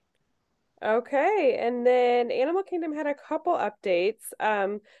 Okay, and then Animal Kingdom had a couple updates.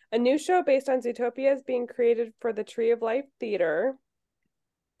 A new show based on Zootopia is being created for the Tree of Life Theater.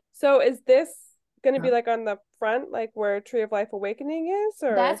 So is this going to be like on the front, like where Tree of Life Awakening is?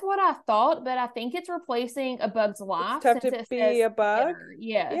 Or that's what I thought, but I think it's replacing A Bug's Life. It's tough to be a bug.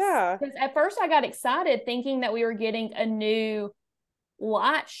 Yes. Yeah. Because at first I got excited thinking that we were getting a new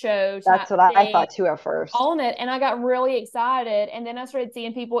light show That's type what I thing thought too at first. on it, and I got really excited, and then I started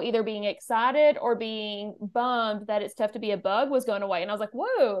seeing people either being excited or being bummed that It's Tough to Be a Bug was going away, and I was like,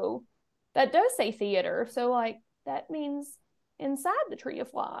 whoa, that does say theater, so like that means Inside the Tree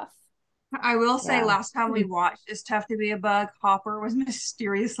of Life. I will say, Yeah. last time we watched It's Tough to Be a Bug, Hopper was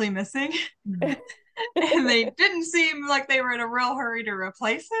mysteriously missing. And they didn't seem like they were in a real hurry to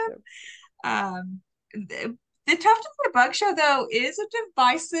replace him. The Tough to Be a Bug show, though, is a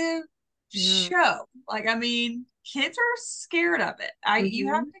divisive show. Like, I mean, kids are scared of it.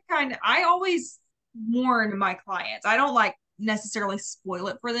 You have to I always warn my clients. I don't like necessarily spoil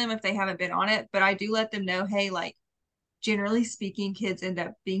it for them if they haven't been on it, but I do let them know, hey, like, generally speaking, kids end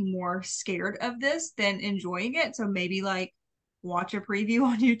up being more scared of this than enjoying it. So maybe like watch a preview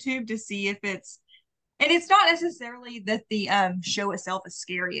on YouTube to see if it's, and it's not necessarily that the show itself is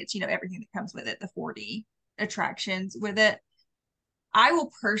scary. It's, you know, everything that comes with it, the 4D attractions with it. I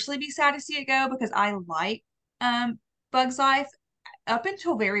will personally be sad to see it go because I like Bug's Life. Up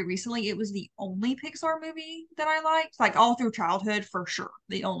until very recently, it was the only Pixar movie that I liked, like all through childhood for sure.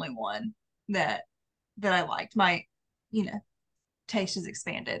 The only one that I liked. My, you know, taste has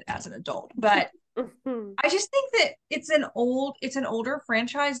expanded as an adult, but I just think that it's an older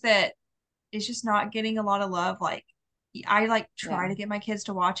franchise that is just not getting a lot of love. Like, I like try to get my kids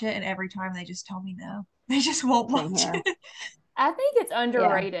to watch it, and every time they just tell me no. They just won't watch it. I think it's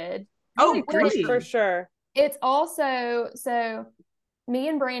underrated. Oh, for sure. It's also, so me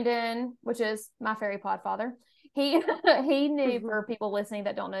and Brandon, which is my fairy podfather, he knew, for people listening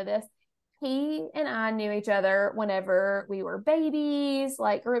that don't know this, he and I knew each other whenever we were babies,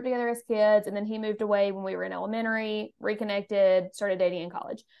 like grew up together as kids, and then he moved away when we were in elementary, reconnected, started dating in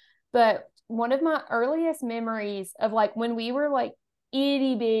college. But one of my earliest memories of like when we were like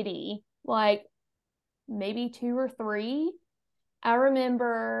itty bitty, like maybe 2 or 3, I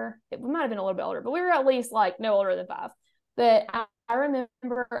remember, we might have been a little bit older, but we were at least like no older than 5. But I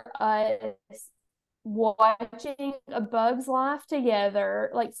remember us watching A Bug's Life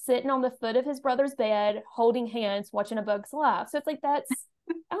together, like sitting on the foot of his brother's bed, holding hands, watching A Bug's Life. So it's like, that's,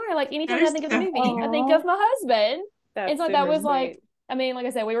 I don't know, like anytime I think of the movie, I think of my husband. And so that was like, I mean, like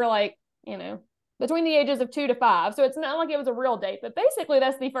I said, we were like, you know, between the ages of 2 to 5. So it's not like it was a real date, but basically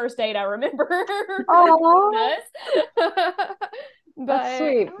that's the first date I remember. But that's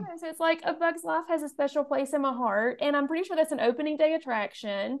sweet. I don't know, so it's like A Bug's Life has a special place in my heart, and I'm pretty sure that's an opening day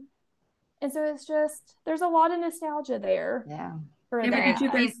attraction. And so it's just, there's a lot of nostalgia there. Yeah. For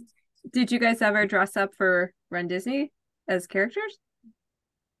that. Did you guys ever dress up for Run Disney as characters?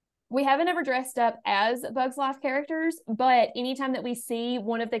 We haven't ever dressed up as Bug's Life characters, but anytime that we see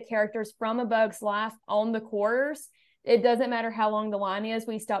one of the characters from A Bug's Life on the course, it doesn't matter how long the line is,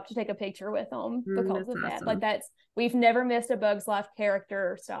 we stop to take a picture with them because of that. Awesome. Like we've never missed a Bug's Life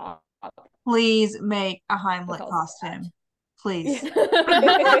character stop. Please make a Heimlich costume. Please.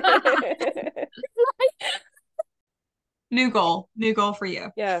 New goal for you.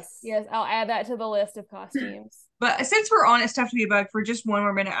 Yes, I'll add that to the list of costumes. But since we're on It's Tough to Be a Bug for just one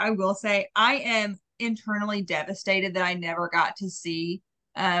more minute, I will say I am internally devastated that I never got to see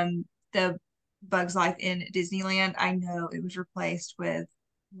the Bug's Life in Disneyland. I know it was replaced with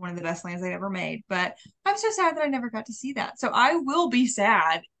one of the best lands they've ever made, but I'm so sad that I never got to see that. So I will be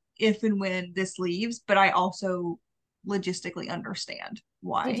sad if and when this leaves, but I also logistically understand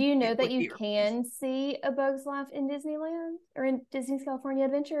why. Did you know that you can see A Bug's Life in Disneyland or in Disney's California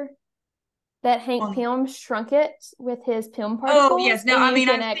Adventure? That Hank Pym shrunk it with his Pym particles. Oh yes, no, I mean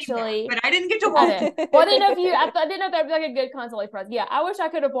I actually, but I didn't get to watch it. Well, I didn't know if you. I didn't know if that was like a good consolation prize. Yeah, I wish I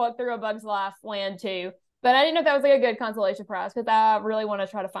could have walked through A Bug's Life land too, but I didn't know if that was like a good consolation prize because I really want to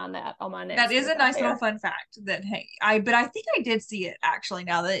try to find that on my next. That is a nice little fun fact. That but I think I did see it actually.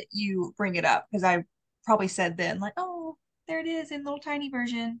 Now that you bring it up, because I probably said then like, oh, there it is in little tiny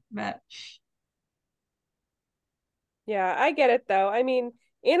version, but yeah, I get it though. I mean,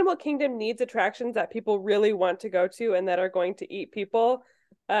 Animal Kingdom needs attractions that people really want to go to and that are going to eat people.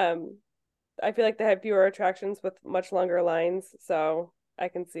 I feel like they have fewer attractions with much longer lines, so I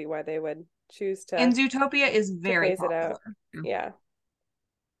can see why they would choose to. And Zootopia is very popular. Yeah.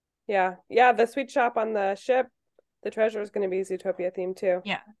 The sweet shop on the ship, the treasure is going to be Zootopia themed too.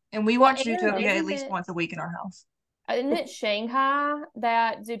 Yeah, and we watch Zootopia at least once a week in our house. Isn't it Shanghai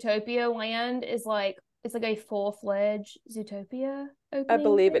that Zootopia land is like? It's like a full-fledged Zootopia opening. I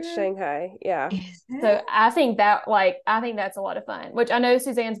believe it's Shanghai. Yeah. So I think that's a lot of fun, which I know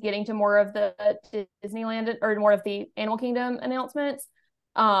Suzanne's getting to more of the Disneyland or more of the Animal Kingdom announcements.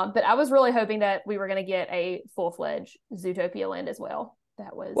 But I was really hoping that we were going to get a full-fledged Zootopia land as well.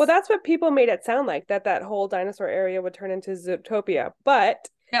 that was. Well, that's what people made it sound like, that whole dinosaur area would turn into Zootopia. But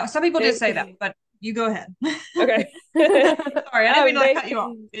now some people did say that, but you go ahead. okay. Sorry, I didn't mean to cut you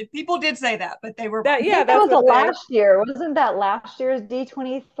off. People did say that, but they were that. Yeah, that was the last year. Wasn't that last year's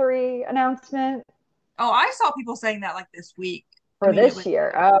D23 announcement? Oh, I saw people saying that like this week. For this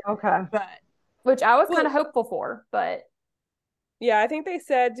year. Oh, okay. But which I was kind of hopeful for, but yeah, I think they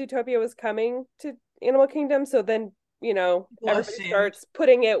said Zootopia was coming to Animal Kingdom, so then, you know, everybody starts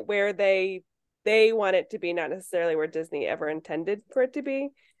putting it where they want it to be, not necessarily where Disney ever intended for it to be.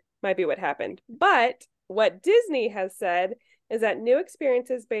 Might be what happened. But what Disney has said is that new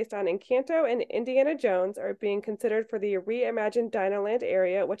experiences based on Encanto and Indiana Jones are being considered for the reimagined Dinoland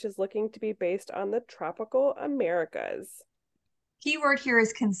area, which is looking to be based on the tropical Americas. Keyword here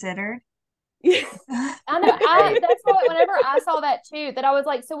is considered. I know. That's what, whenever I saw that too, that I was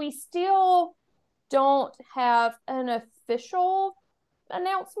like, so we still don't have an official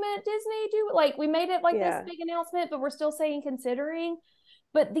announcement, Disney do, like, we made it like this big announcement, but we're still saying considering.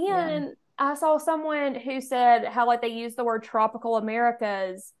 But then I saw someone who said how like they use the word tropical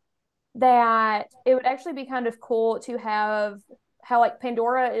Americas, that it would actually be kind of cool to have how like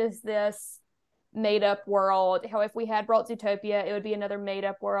Pandora is this made up world, how if we had brought Zootopia, it would be another made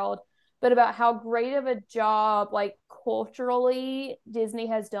up world, but about how great of a job like culturally Disney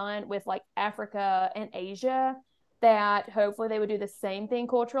has done with like Africa and Asia, that hopefully they would do the same thing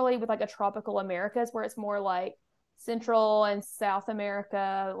culturally with like a tropical Americas, where it's more like Central and South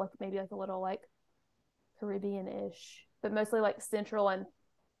America, like maybe like a little like Caribbean-ish, but mostly like Central and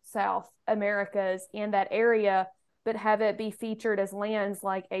South Americas in that area, but have it be featured as lands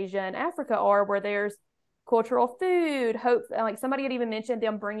like Asia and Africa are, where there's cultural food. Hope, like somebody had even mentioned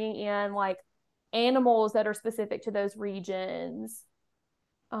them bringing in like animals that are specific to those regions,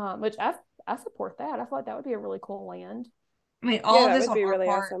 which I support that. I feel like that would be a really cool land. I mean, all of this would be really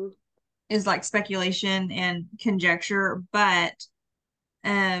awesome. Is like speculation and conjecture, but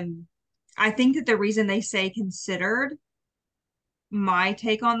I think that the reason they say considered, my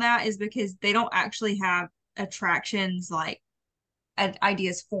take on that is because they don't actually have attractions like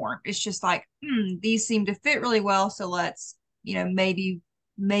ideas formed. It's just like, these seem to fit really well, so let's, maybe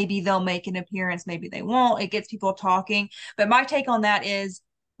they'll make an appearance, maybe they won't. It gets people talking. But my take on that is,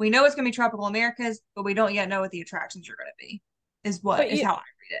 we know it's going to be tropical Americas, but we don't yet know what the attractions are going to be, is how I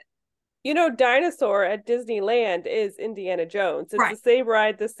read it. You know, Dinosaur at Disneyland is Indiana Jones. It's the same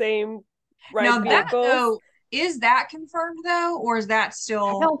ride, the same ride now vehicles. That, though, is that confirmed though, or is that still?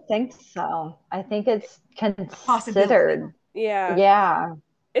 I don't think so. I think it's considered. Yeah.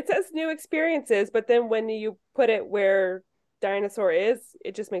 It says new experiences, but then when you put it where Dinosaur is,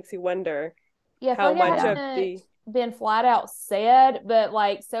 it just makes you wonder how much of the been flat out said, but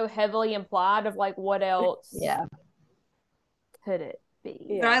like so heavily implied of like what else could it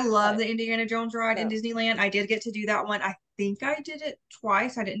be. But I love the Indiana Jones ride in Disneyland. I did get to do that one. I think I did it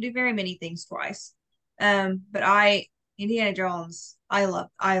twice. I didn't do very many things twice. But Indiana Jones, I love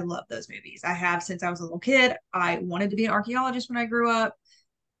those movies. I have since I was a little kid. I wanted to be an archaeologist when I grew up.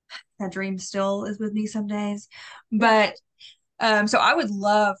 That dream still is with me some days. But so I would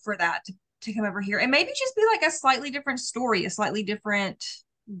love for that to come over here and maybe just be like a slightly different story, a slightly different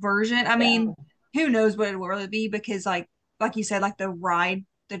version. I mean, who knows what it will really be, because like you said, like the ride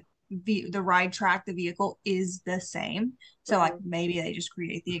track, the vehicle is the same. So like maybe they just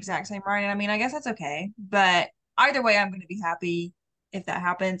create the exact same ride. And I mean, I guess that's okay. But either way, I'm going to be happy if that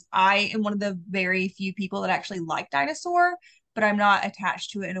happens. I am one of the very few people that actually like Dinosaur, but I'm not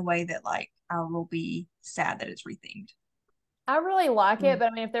attached to it in a way that like I will be sad that it's rethemed. I really like it, but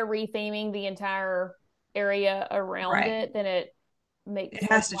I mean, if they're retheming the entire area around it, then it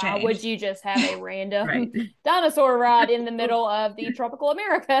has to change. Why would you just have a random dinosaur ride in the middle of the tropical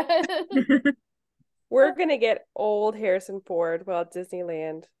America? We're gonna get old Harrison Ford while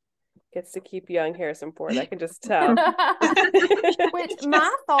Disneyland gets to keep young Harrison Ford. I can just tell. Which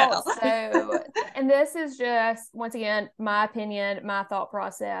my thoughts, though, and this is just once again my opinion, my thought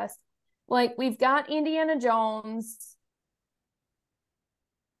process. Like, we've got Indiana Jones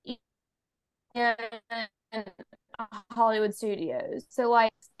in Hollywood Studios, so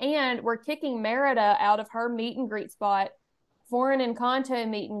like, and we're kicking Merida out of her meet and greet spot for an Encanto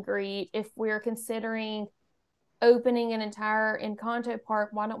meet and greet. If we're considering opening an entire Encanto park,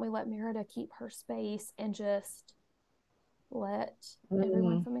 why don't we let Merida keep her space and just let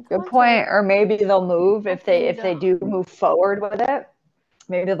everyone from Encanto? Good point. Or maybe they'll move if they do move forward with it.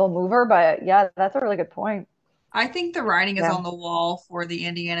 Maybe they'll move her. But yeah, that's a really good point. I think the writing is on the wall for the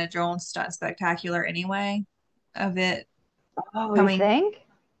Indiana Jones Stunt Spectacular anyway, of it. Oh, you think?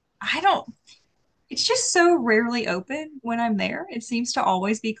 it's just so rarely open when I'm there. It seems to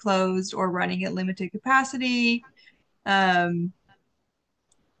always be closed or running at limited capacity. Um,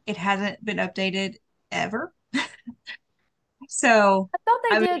 it hasn't been updated ever. So, I thought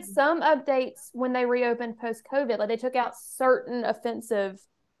they I did mean, some updates when they reopened post COVID. Like they took out certain offensive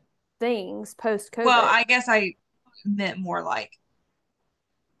things post well, COVID. I guess I meant more like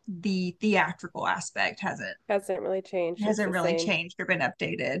the theatrical aspect Hasn't really changed. It's hasn't the really same. changed or been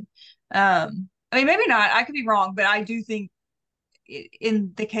updated. I mean, maybe not. I could be wrong, but I do think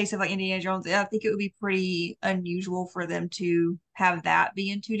in the case of like Indiana Jones, I think it would be pretty unusual for them to have that be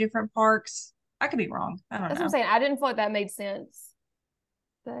in two different parks. I could be wrong. I don't That's what I'm know. saying. I didn't feel like that made sense.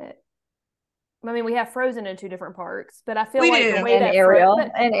 But I mean, we have Frozen in two different parks, but I feel We like the do. way And that Ariel,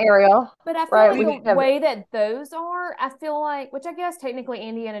 and Ariel, but I feel right? like We the have, way that those are, I feel like, which I guess technically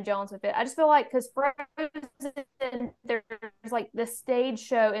Indiana Jones would fit. I just feel like because Frozen, there's like the stage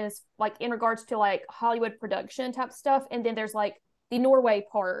show is like in regards to like Hollywood production type stuff, and then there's like the Norway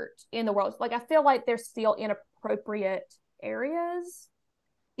part in the world. Like I feel like they're still inappropriate areas.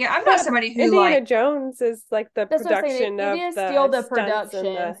 Yeah, I'm not Yeah, somebody who Indiana like, Jones is like the That's what I'm saying. production It of is still the the stunts and production,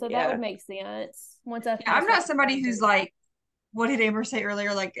 the so that yeah. would make sense once I yeah, I'm pass not like somebody who's 2030. like, what did Amber say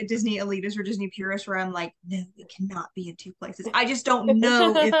earlier? Like a Disney elitist or Disney purist, where I'm like, no, it cannot be in two places. I just don't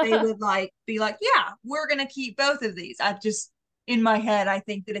know if they would like be like, yeah, we're gonna keep both of these. I just in my head, I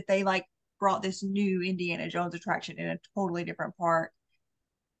think that if they like brought this new Indiana Jones attraction in a totally different park,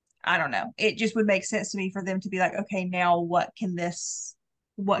 I don't know. It just would make sense to me for them to be like, okay, now what can this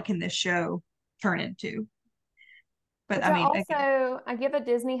show turn into? But Which I I mean, again, also I get that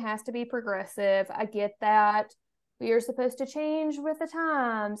Disney has to be progressive. I get that we are supposed to change with the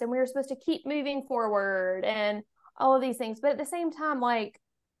times and we are supposed to keep moving forward and all of these things. But at the same time, like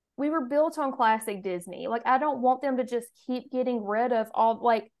we were built on classic Disney. Like I don't want them to just keep getting rid of all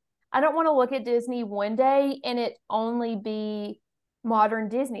like I don't want to look at Disney one day and it only be modern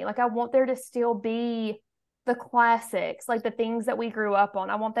Disney. Like I want there to still be the classics, like the things that we grew up on.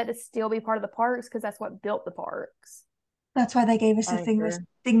 I want that to still be part of the parks because that's what built the parks. that's why they gave us a I agree.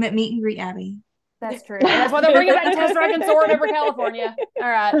 thing that meet and greet Abby. That's true. And that's why they're bringing back Tesseract and Sword over California. All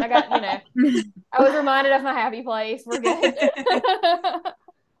right. I got, I was reminded of my happy place. We're good.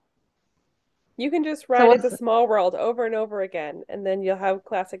 You can just So ride at the what's Small World over and over again, and then you'll have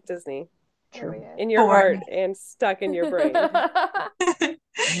classic Disney true? in your Bored. heart and stuck in your brain.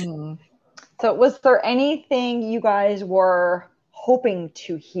 Hmm. So was there anything you guys were hoping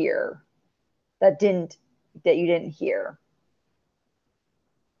to hear that you didn't hear?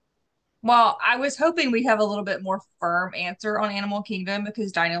 Well, I was hoping we'd have a little bit more firm answer on Animal Kingdom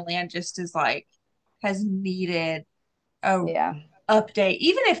because Dino Land just is like has needed a Yeah. update,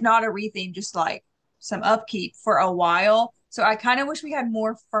 even if not a retheme, just like some upkeep for a while. So I kind of wish we had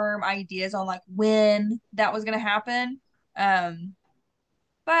more firm ideas on like when that was going to happen. Um,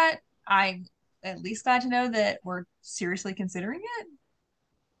 but I'm at least glad to know that we're seriously considering it.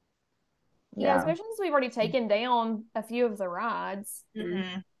 Yeah, Yeah. especially since we've already taken down a few of the rides.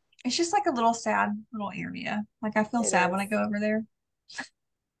 Mm-hmm. It's just like a little sad little area. Like I feel It sad when I is. go over there.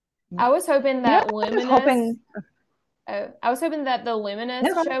 I was hoping You know, that I was Luminous. hoping. I was hoping that the Luminous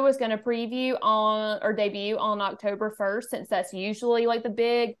No, go ahead. show was going to preview on or debut on October 1st, since that's usually like the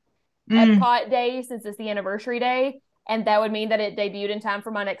big Mm. Epcot day, since it's the anniversary day. And that would mean that it debuted in time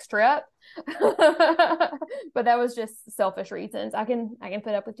for my next trip. But that was just selfish reasons. I can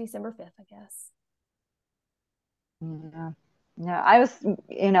put up with December 5th, I guess. Yeah. Yeah, I was,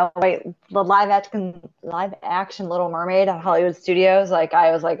 like the live action Little Mermaid at Hollywood Studios. Like,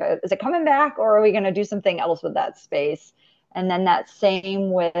 I was like, is it coming back, or are we going to do something else with that space? And then that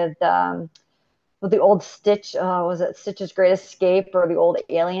same with the old Stitch. Was it Stitch's Great Escape or the old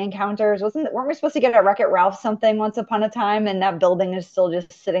Alien Encounters? Weren't we supposed to get a Wreck-It Ralph something once upon a time? And that building is still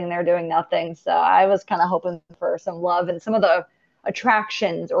just sitting there doing nothing. So I was kind of hoping for some love and some of the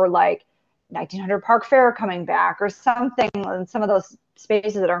attractions, or like 1900 Park Fair coming back or something, and some of those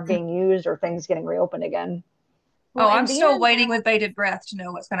spaces that aren't being used or things getting reopened again. Oh, Well, I'm and still then waiting with bated breath to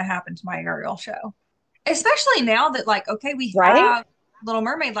know what's going to happen to my Ariel show. Especially now that, like, okay, we Right? have Little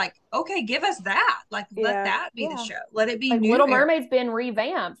Mermaid, like, okay, give us that. Like, let Yeah. that be the yeah, show. Let it be like new Little Ariel. Mermaid's been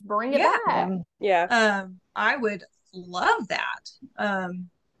revamped. Bring it Yeah. back. Yeah. I would love that.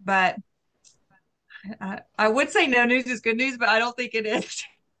 But I would say no news is good news, but I don't think it is.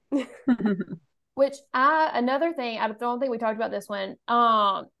 Which another thing, I don't think we talked about this one.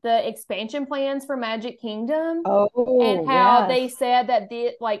 The expansion plans for Magic Kingdom and Oh, how they yes. said that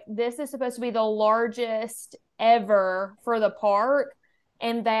this is supposed to be the largest ever for the park,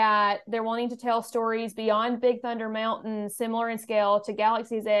 and that they're wanting to tell stories beyond Big Thunder Mountain, similar in scale to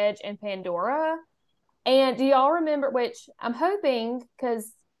Galaxy's Edge and Pandora. And do y'all remember, which I'm hoping,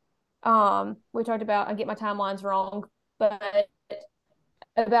 because we talked about, I get my timelines wrong, but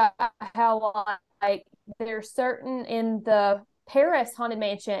about how like there's certain in the Paris Haunted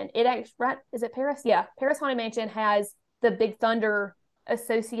Mansion, it actually, right, is it Paris? Yeah, Paris Haunted Mansion has the Big Thunder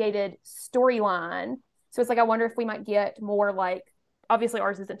associated storyline. So it's like I wonder if we might get more like, obviously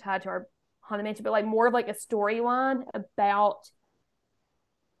ours isn't tied to our Haunted Mansion, but like more of like a storyline about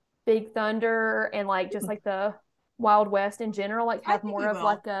Big Thunder and like just like the Wild West in general, like have more of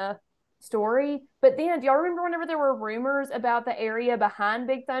like a story. But then do y'all remember whenever there were rumors about the area behind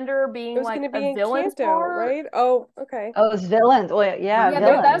Big Thunder being like a villain's part? Right? Oh, okay. Oh, it's villains. Well, yeah,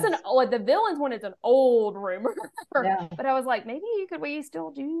 villains. That was like the villains one is an old rumor. Yeah. But I was like, maybe we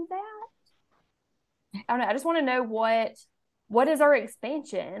still do that? I don't know. I just want to know what is our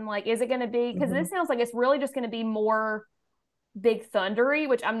expansion? Like, is it going to be, because this sounds like it's really just going to be more Big Thundery,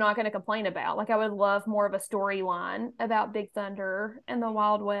 which I'm not going to complain about. Like, I would love more of a storyline about Big Thunder and the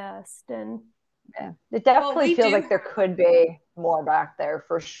Wild West. And yeah, it definitely feels like there could be more back there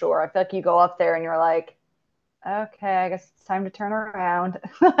for sure. I feel like you go up there and you're like, okay, I guess it's time to turn around.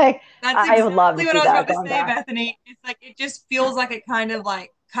 Like, that's exactly I would love to what I was about to say, Bethany. It's like it just feels like it kind of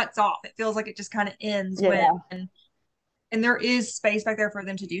like cuts off. It feels like it just kind of ends when, and there is space back there for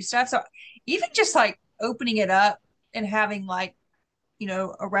them to do stuff. So even just like opening it up and having like, you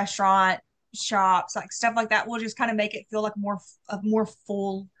know, a restaurant, shops, like stuff like that will just kind of make it feel like a more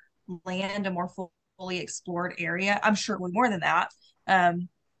full land, a more fully explored area. I'm sure it would more than that.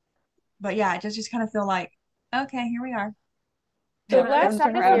 But yeah, it just kind of feel like, okay, here we are. So last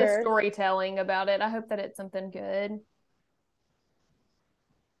year, the storytelling about it. I hope that it's something good.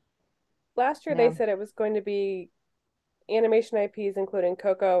 Last year they said it was going to be animation IPs including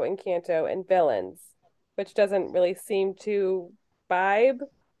Coco and Kanto and villains, which doesn't really seem to vibe.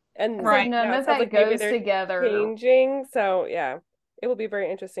 And right, none of that like goes together. Changing, so yeah, it will be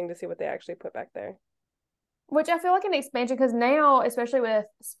very interesting to see what they actually put back there. Which I feel like an expansion, because now, especially with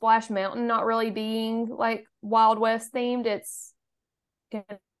Splash Mountain not really being like Wild West themed, it's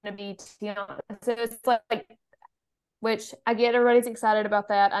gonna be Tiana. So it's like, which I get everybody's excited about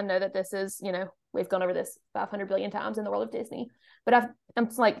that. I know that this is, you know, we've gone over this 500 billion times in the world of Disney, but I'm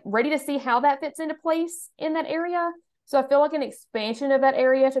like ready to see how that fits into place in that area. So I feel like an expansion of that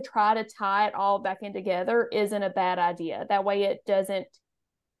area to try to tie it all back in together isn't a bad idea. That way it doesn't,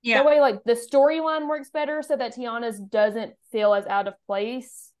 that way like the storyline works better so that Tiana's doesn't feel as out of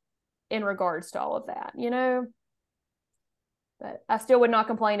place in regards to all of that, you know? But I still would not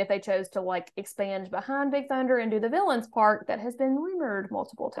complain if they chose to like expand behind Big Thunder and do the villains park that has been rumored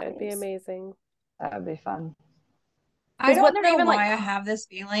multiple times. That'd be amazing. That would be fun. I don't know why I have this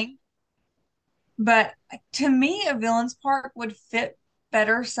feeling, but to me, a villains park would fit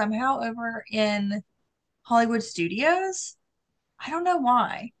better somehow over in Hollywood Studios. I don't know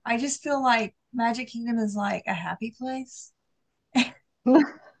why. I just feel like Magic Kingdom is like a happy place. And I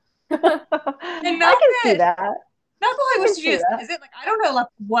can see that. Not Hollywood Studios, is it? Like I don't know,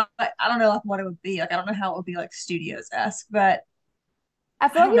 like what it would be. Like I don't know how it would be like studios-esque, but I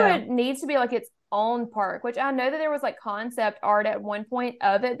feel like it needs to be like its own park, which I know that there was like concept art at one point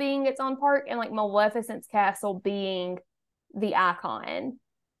of it being its own park and like Maleficent's castle being the icon.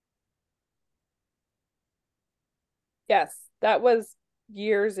 Yes, that was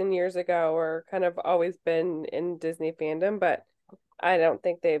years and years ago, or kind of always been in Disney fandom, but I don't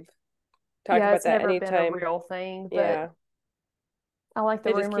think they've talked about that anytime. Been a real thing, but I like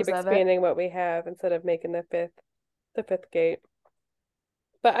the rumors of it. They just keep expanding what we have instead of making the fifth gate.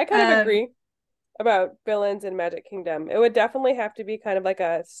 But I kind of agree about villains in Magic Kingdom. It would definitely have to be kind of like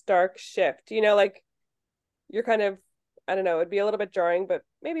a stark shift, you know, like you're kind of, I don't know, it'd be a little bit jarring, but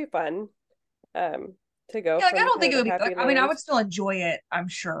maybe fun to go. Yeah, like I don't think it would be, like, I mean, I would still enjoy it, I'm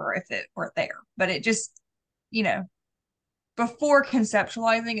sure, if it were there, but it just, you know, before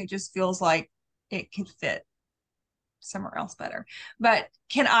conceptualizing, it just feels like it could fit somewhere else better. But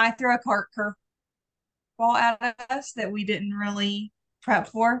can I throw a curveball at us that we didn't really prep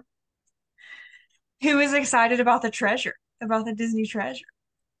for? Who is excited about the Disney treasure?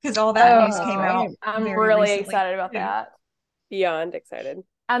 Because all that news came out. I'm really excited about that. Beyond excited.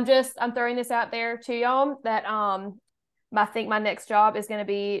 I'm throwing this out there to y'all that I think my next job is going to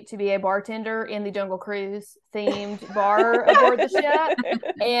be a bartender in the Jungle Cruise themed bar aboard the ship.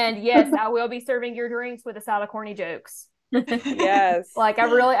 And yes, I will be serving your drinks with a side of corny jokes. Yes. Like I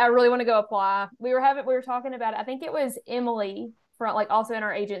really want to go apply. We were talking about it. I think it was Emily from like also in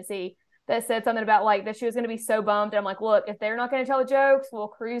our agency that said something about like that she was going to be so bummed. And I'm like, look, if they're not going to tell the jokes, we'll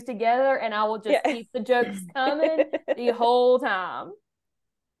cruise together and I will just keep the jokes coming the whole time.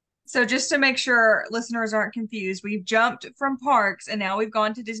 So just to make sure listeners aren't confused, we've jumped from parks and now we've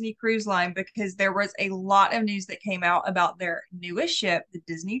gone to Disney Cruise Line because there was a lot of news that came out about their newest ship, the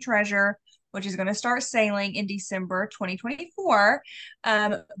Disney Treasure, which is going to start sailing in December 2024.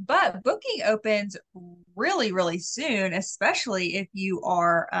 But booking opens really, really soon, especially if you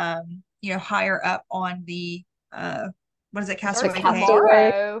are, higher up on the, what is it, Castaway Cay?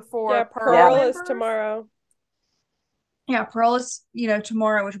 Tomorrow for Pearl members. is tomorrow. Yeah, Pearl is,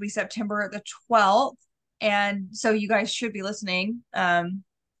 tomorrow, which will be September the 12th. And so you guys should be listening,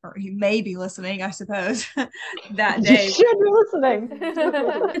 or you may be listening, I suppose, that day. You should be listening.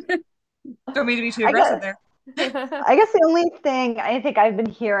 Don't mean to be too aggressive there. I guess the only thing I think I've been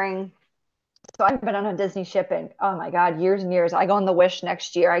hearing, so I've been on a Disney ship in, oh my God, years and years. I go on the Wish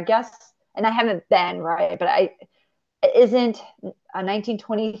next year, I guess, and I haven't been, right? But isn't a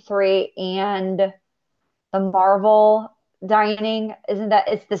 1923 and the Marvel dining, isn't that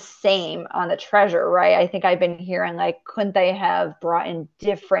it's the same on the Treasure, right? I think I've been hearing like, couldn't they have brought in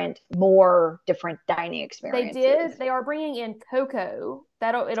more different dining experiences? They did. They are bringing in Coco.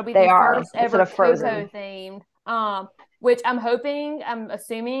 It'll be They the are, first instead ever of Frozen. Coco themed. Which I'm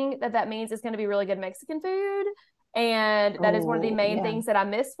assuming that means it's going to be really good Mexican food. And that is one of the main things that I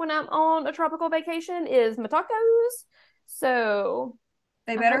miss when I'm on a tropical vacation is my tacos. So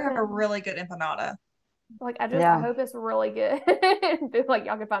they better have a really good empanada. Like I hope it's really good. Like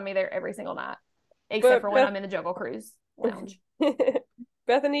y'all can find me there every single night, except for when I'm in the Jungle Cruise lounge.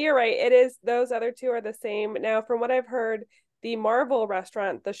 Bethany, you're right. It is, those other two are the same. Now, from what I've heard, the Marvel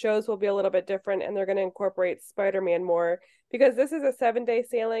restaurant, the shows will be a little bit different, and they're going to incorporate Spider-Man more because this is a 7-day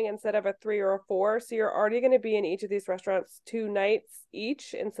sailing instead of a 3 or a 4. So you're already going to be in each of these restaurants 2 nights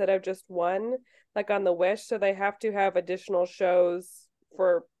each instead of just one, like on the Wish. So they have to have additional shows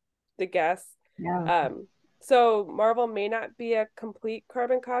for the guests. Yeah. So Marvel may not be a complete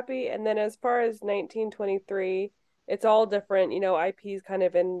carbon copy. And then as far as 1923, it's all different, IPs kind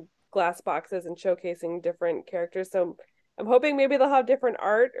of in glass boxes and showcasing different characters. So I'm hoping maybe they'll have different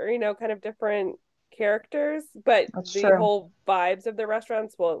art or, kind of different characters, but whole vibes of the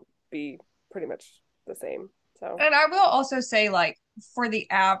restaurants will be pretty much the same. So, and I will also say, like, for the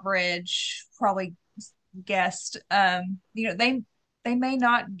average probably guest, they may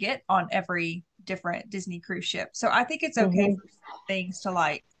not get on every different Disney cruise ship. So I think it's okay for things to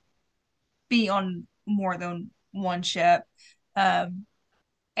like be on more than one ship.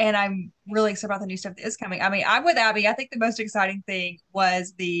 And I'm really excited about the new stuff that is coming. I mean, I'm with Abby. I think the most exciting thing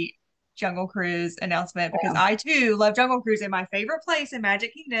was the Jungle Cruise announcement because I too love Jungle Cruise, and my favorite place in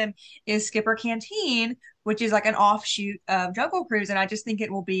Magic Kingdom is Skipper Canteen, which is like an offshoot of Jungle Cruise, and I just think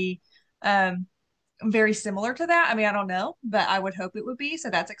it will be very similar to that. I mean, I don't know, but I would hope it would be.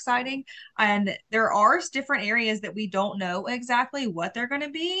 So that's exciting. And there are different areas that we don't know exactly what they're going to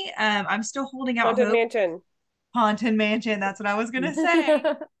be. I'm still holding out Haunted hope. Mansion. Haunted Mansion. That's what I was going to say.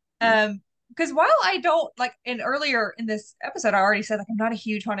 Because while I don't like, and earlier in this episode, I already said like I'm not a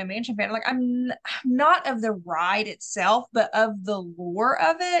huge Haunted Mansion fan. Like I'm not of the ride itself, but of the lore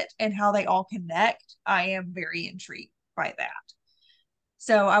of it and how they all connect. I am very intrigued by that.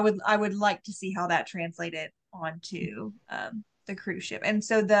 So I would like to see how that translated onto the cruise ship. And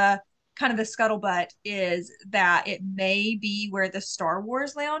so the kind of the scuttlebutt is that it may be where the Star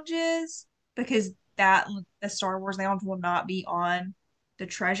Wars lounge is, because the Star Wars lounge will not be on the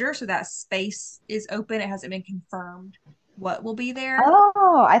Treasure. So that space is open. It hasn't been confirmed what will be there.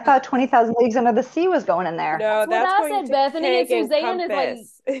 Oh, I thought 20,000 Leagues Under the Sea was going in there. No, that's what I said, Bethany. And Suzanne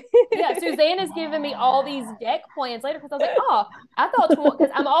is like, yeah, Suzanne is giving me all these deck plans later because I was like, oh, I thought, because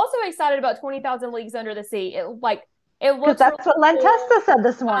I'm also excited about 20,000 Leagues Under the Sea. It looks because that's what Len Testa said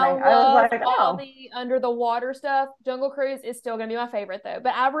this morning. I was like, all the under the water stuff. Jungle Cruise is still going to be my favorite though,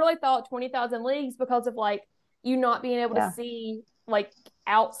 but I really thought 20,000 Leagues because of like you not being able to see like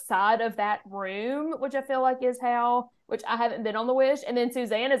outside of that room, which I feel like is which I haven't been on the Wish. And then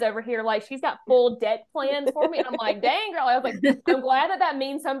Suzanne is over here like she's got full deck plans for me, and I'm like, dang girl. I was like, I'm glad that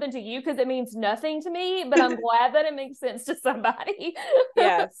means something to you because it means nothing to me, but I'm glad that it makes sense to somebody.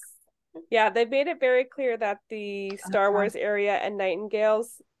 Yes. Yeah, they've made it very clear that the Star Wars area and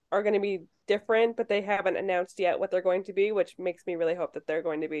Nightingales are going to be different, but they haven't announced yet what they're going to be, which makes me really hope that they're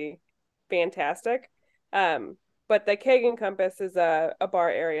going to be fantastic. But the Kagan Compass is a bar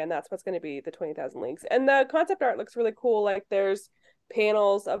area, and that's what's going to be the 20,000 Leagues. And the concept art looks really cool. Like there's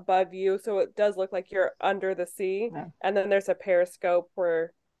panels above you, so it does look like you're under the sea. Yeah. And then there's a periscope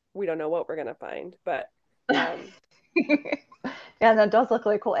where we don't know what we're going to find, but yeah, that does look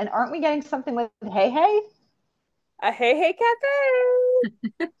really cool. And aren't we getting something with Hey Hey? A Hey Hey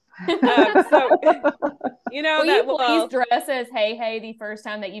Cafe. So you know Will that you please dress as Hey Hey the first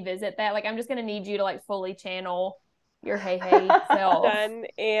time that you visit that? Like, I'm just gonna need you to like fully channel your Hey Hey self. done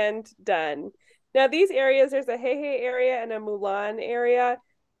and done. Now these areas, there's a Hey Hey area and a Mulan area.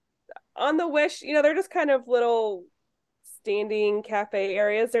 On the Wish, you know, they're just kind of little standing cafe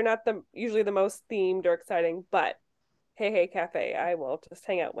areas. They're not usually the most themed or exciting, but Hey Hey Cafe, I will just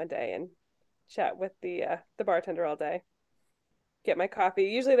hang out one day and chat with the bartender all day. Get my coffee.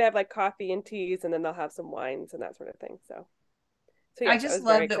 Usually they have like coffee and teas, and then they'll have some wines and that sort of thing. So I yes, I just was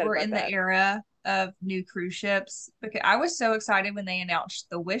very love that excited we're about in the that. era of new cruise ships because I was so excited when they announced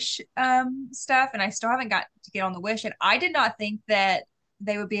the Wish stuff, and I still haven't got to get on the Wish, and I did not think that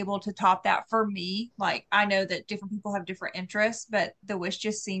they would be able to top that for me. Like, I know that different people have different interests, but the Wish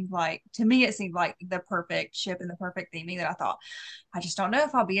just seemed like, to me, it seemed like the perfect ship and the perfect theming that I thought, I just don't know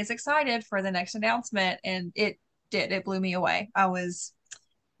if I'll be as excited for the next announcement. And it did. It blew me away. I was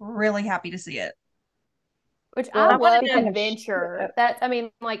really happy to see it. Which Well, I love speaking of adventure. That's, I mean,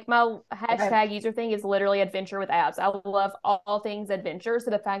 like my right. hashtag user thing is literally adventure with abs. I love all things adventure.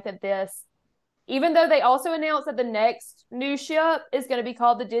 So the fact that this, even though they also announced that the next new ship is going to be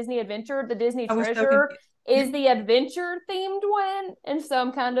called the Disney Adventure, the Disney I was so Treasure confused. is the adventure themed one. And so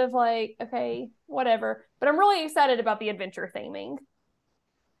I'm kind of like, okay, whatever. But I'm really excited about the adventure theming.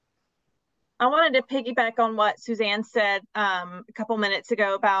 I wanted to piggyback on what Suzanne said a couple minutes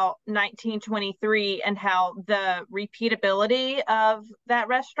ago about 1923 and how the repeatability of that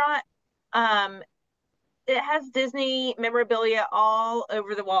restaurant. Um, it has Disney memorabilia all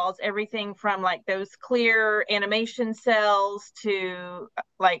over the walls, everything from like those clear animation cells to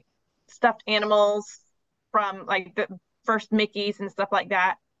like stuffed animals from like the first Mickey's and stuff like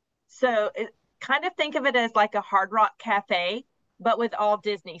that. So it kind of think of it as like a Hard Rock Cafe, but with all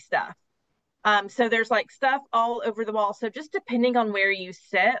Disney stuff. So there's like stuff all over the wall. So just depending on where you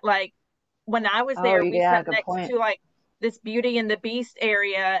sit, like when I was Oh, there, we yeah, sat good next point. to like this Beauty and the Beast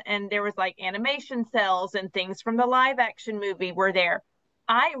area, and there was like animation cells and things from the live action movie were there.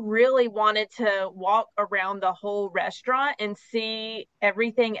 I really wanted to walk around the whole restaurant and see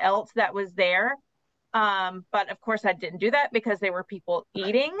everything else that was there. But of course I didn't do that because there were people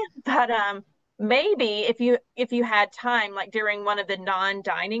eating. But maybe if you had time, like during one of the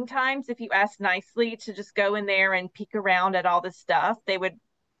non-dining times, if you asked nicely to just go in there and peek around at all the stuff, they would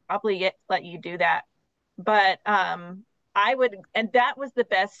probably let you do that. But I would, and that was the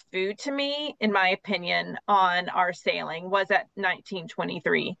best food to me, in my opinion, on our sailing was at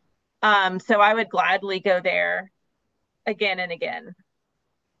 1923. So I would gladly go there again and again.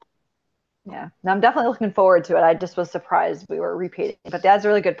 Yeah, no, I'm definitely looking forward to it. I just was surprised we were repeating, but that's a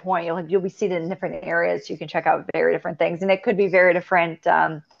really good point. You'll be seated in different areas. You can check out very different things, and it could be very different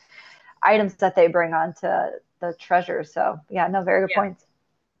items that they bring onto the treasure. So yeah, no, very good Yeah. points.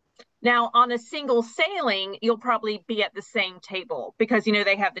 Now, on a single sailing, you'll probably be at the same table because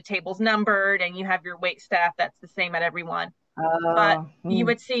they have the tables numbered and you have your wait staff that's the same at everyone. But you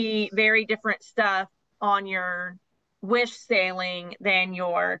would see very different stuff on your Wish sailing than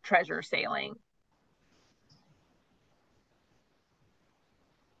your treasure sailing.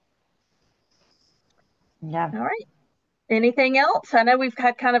 Yeah. All right. Anything else? I know we've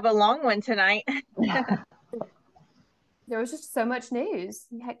had kind of a long one tonight. There was just so much news.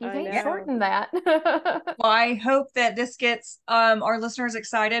 Heck, you I can't know. shorten that. Well, I hope that this gets our listeners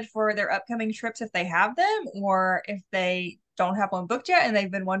excited for their upcoming trips if they have them, or if they don't have one booked yet and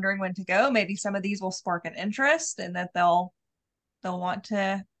they've been wondering when to go. Maybe some of these will spark an interest and that they'll want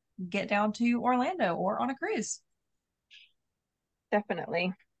to get down to Orlando or on a cruise.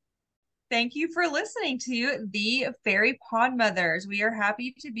 Definitely. Thank you for listening to the Fairy Podmothers. We are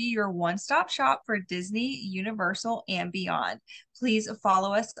happy to be your one-stop shop for Disney, Universal, and beyond. Please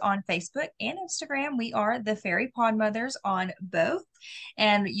follow us on Facebook and Instagram. We are the Fairy Podmothers on both.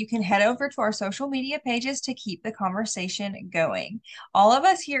 And you can head over to our social media pages to keep the conversation going. All of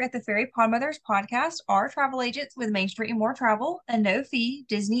us here at the Fairy Podmothers podcast are travel agents with Main Street and More Travel, a no-fee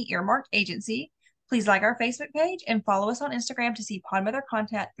Disney earmarked agency. Please like our Facebook page and follow us on Instagram to see Podmother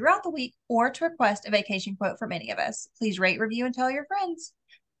content throughout the week or to request a vacation quote from any of us. Please rate, review, and tell your friends.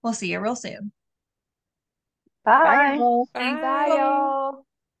 We'll see you real soon. Bye. Bye, y'all. Bye, Bye. y'all.